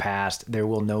in the past. There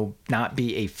will not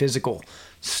be a physical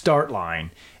start line.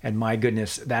 And my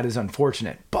goodness, that is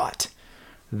unfortunate. But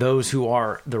those who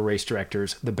are the race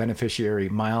directors, the beneficiary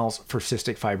miles for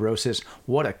cystic fibrosis,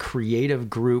 what a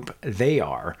creative group they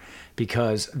are,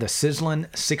 because the Sizzlin'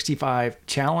 65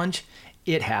 Challenge,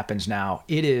 it happens now.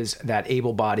 It is that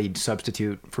able-bodied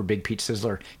substitute for Big Peach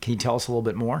Sizzler. Can you tell us a little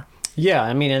bit more? Yeah,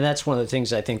 I mean, and that's one of the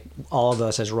things I think all of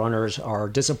us as runners are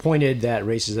disappointed that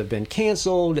races have been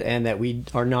canceled and that we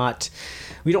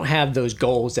don't have those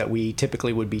goals that we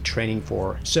typically would be training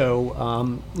for.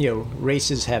 So,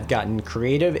 races have gotten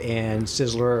creative, and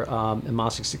Sizzler and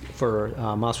for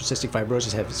cystic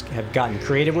fibrosis have gotten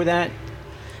creative with that.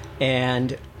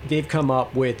 And they've come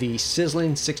up with the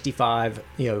Sizzling 65,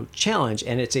 challenge,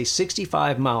 and it's a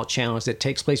 65-mile challenge that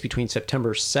takes place between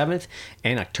September 7th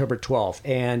and October 12th.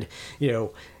 And,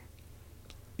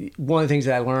 one of the things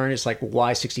that I learned is like,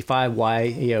 why 65?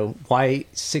 Why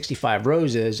 65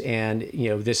 roses? And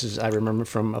this is, I remember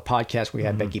from a podcast we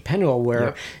had Becky Penwell,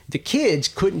 where the kids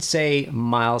couldn't say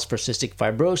miles for cystic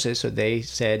fibrosis, so they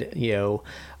said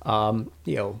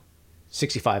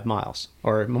 65 miles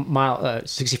or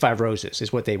 65 roses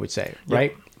is what they would say,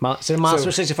 right? So miles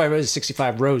for 65 roses,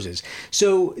 65 roses.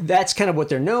 So that's kind of what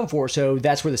they're known for. So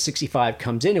that's where the 65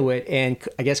 comes into it. And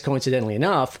I guess coincidentally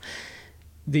enough,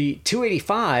 the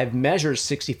 285 measures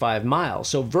 65 miles.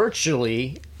 So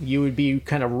virtually you would be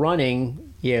kind of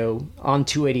running, on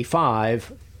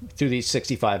 285 through these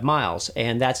 65 miles.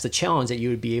 And that's the challenge that you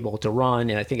would be able to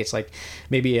run. And I think it's like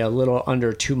maybe a little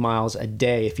under 2 miles a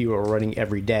day if you were running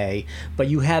every day. But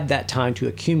you have that time to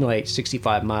accumulate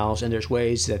 65 miles. And there's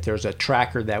ways that there's a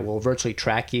tracker that will virtually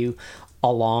track you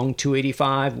along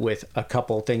 285 with a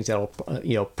couple of things that'll,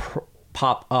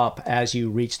 pop up as you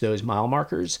reach those mile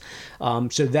markers.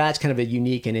 So that's kind of a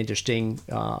unique and interesting,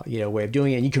 way of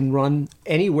doing it. And you can run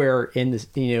anywhere in the,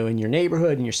 in your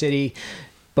neighborhood, in your city,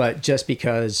 but just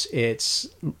because it's,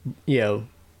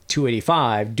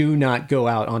 285, do not go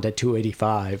out onto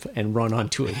 285 and run on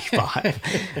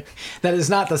 285. That is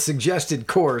not the suggested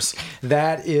course.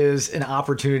 That is an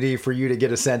opportunity for you to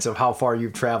get a sense of how far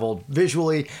you've traveled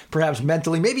visually, perhaps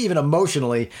mentally, maybe even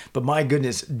emotionally. But my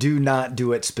goodness, do not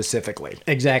do it specifically.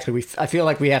 Exactly. I feel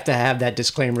like we have to have that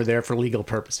disclaimer there for legal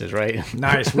purposes, right?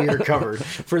 Nice. We are covered.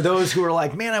 For those who are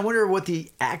like, man, I wonder what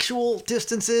the actual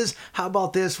distance is. How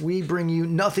about this? We bring you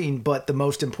nothing but the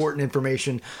most important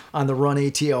information on the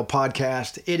RUNATL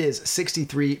podcast. It is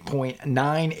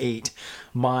 63.98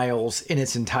 miles in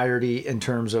its entirety in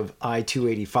terms of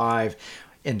I-285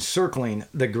 encircling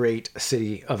the great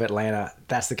city of Atlanta.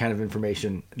 That's the kind of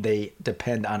information they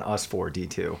depend on us for,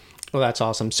 D2. Well, that's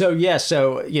awesome. So,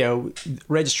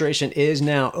 registration is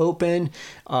now open.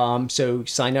 So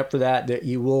sign up for that.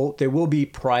 There will be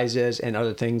prizes and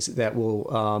other things that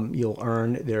you'll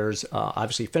earn. There's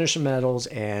obviously finisher medals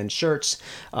and shirts.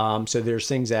 So there's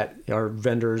things that our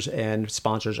vendors and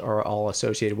sponsors are all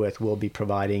associated with. Will be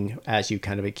providing as you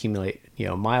kind of accumulate,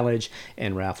 mileage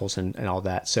and raffles and all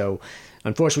that. So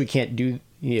unfortunately, we can't do,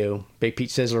 Big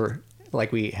Pete Sizzler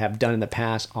like we have done in the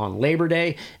past on Labor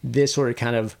Day. This sort of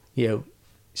kind of,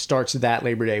 starts that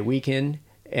Labor Day weekend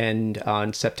and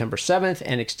on September 7th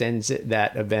and extends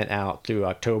that event out through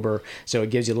October. So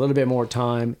it gives you a little bit more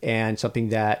time and something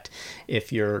that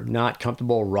if you're not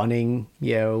comfortable running,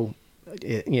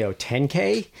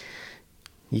 10K,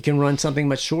 you can run something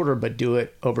much shorter, but do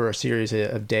it over a series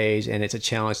of days. And it's a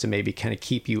challenge to maybe kind of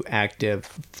keep you active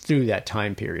through that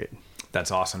time period. That's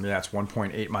awesome. Yeah, it's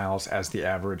 1.8 miles as the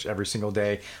average every single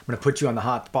day. I'm going to put you on the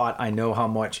hot spot. I know how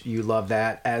much you love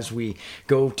that. As we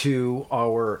go to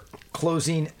our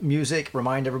closing music,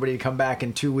 remind everybody to come back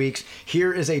in 2 weeks.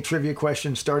 Here is a trivia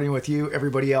question starting with you.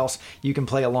 Everybody else, you can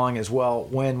play along as well.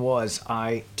 When was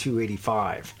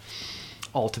I-285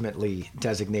 ultimately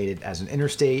designated as an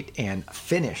interstate and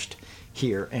finished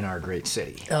here in our great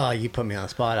city? Oh, you put me on the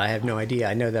spot. I have no idea.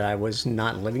 I know that I was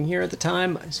not living here at the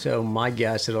time, so my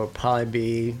guess it'll probably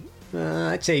be,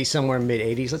 I'd say somewhere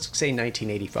mid-'80s. Let's say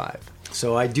 1985.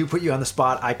 So I do put you on the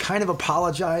spot. I kind of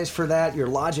apologize for that. Your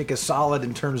logic is solid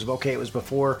in terms of, okay, it was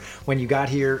before when you got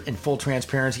here. In full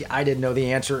transparency, I didn't know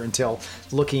the answer until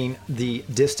looking the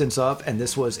distance up, and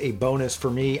this was a bonus for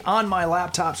me. On my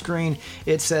laptop screen,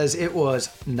 it says it was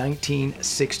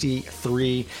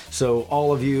 1963. So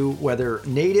all of you, whether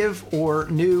native or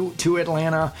new to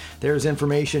Atlanta, there's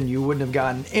information you wouldn't have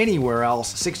gotten anywhere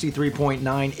else.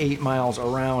 63.98 miles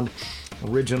around.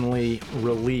 Originally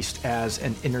released as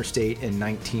an interstate in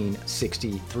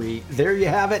 1963. There you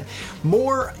have it.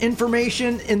 More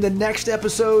information in the next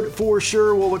episode for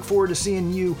sure. We'll look forward to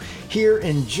seeing you here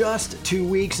in just 2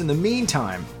 weeks. In the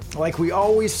meantime, like we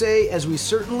always say, as we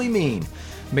certainly mean,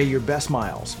 may your best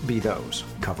miles be those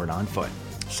covered on foot.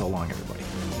 So long, everybody.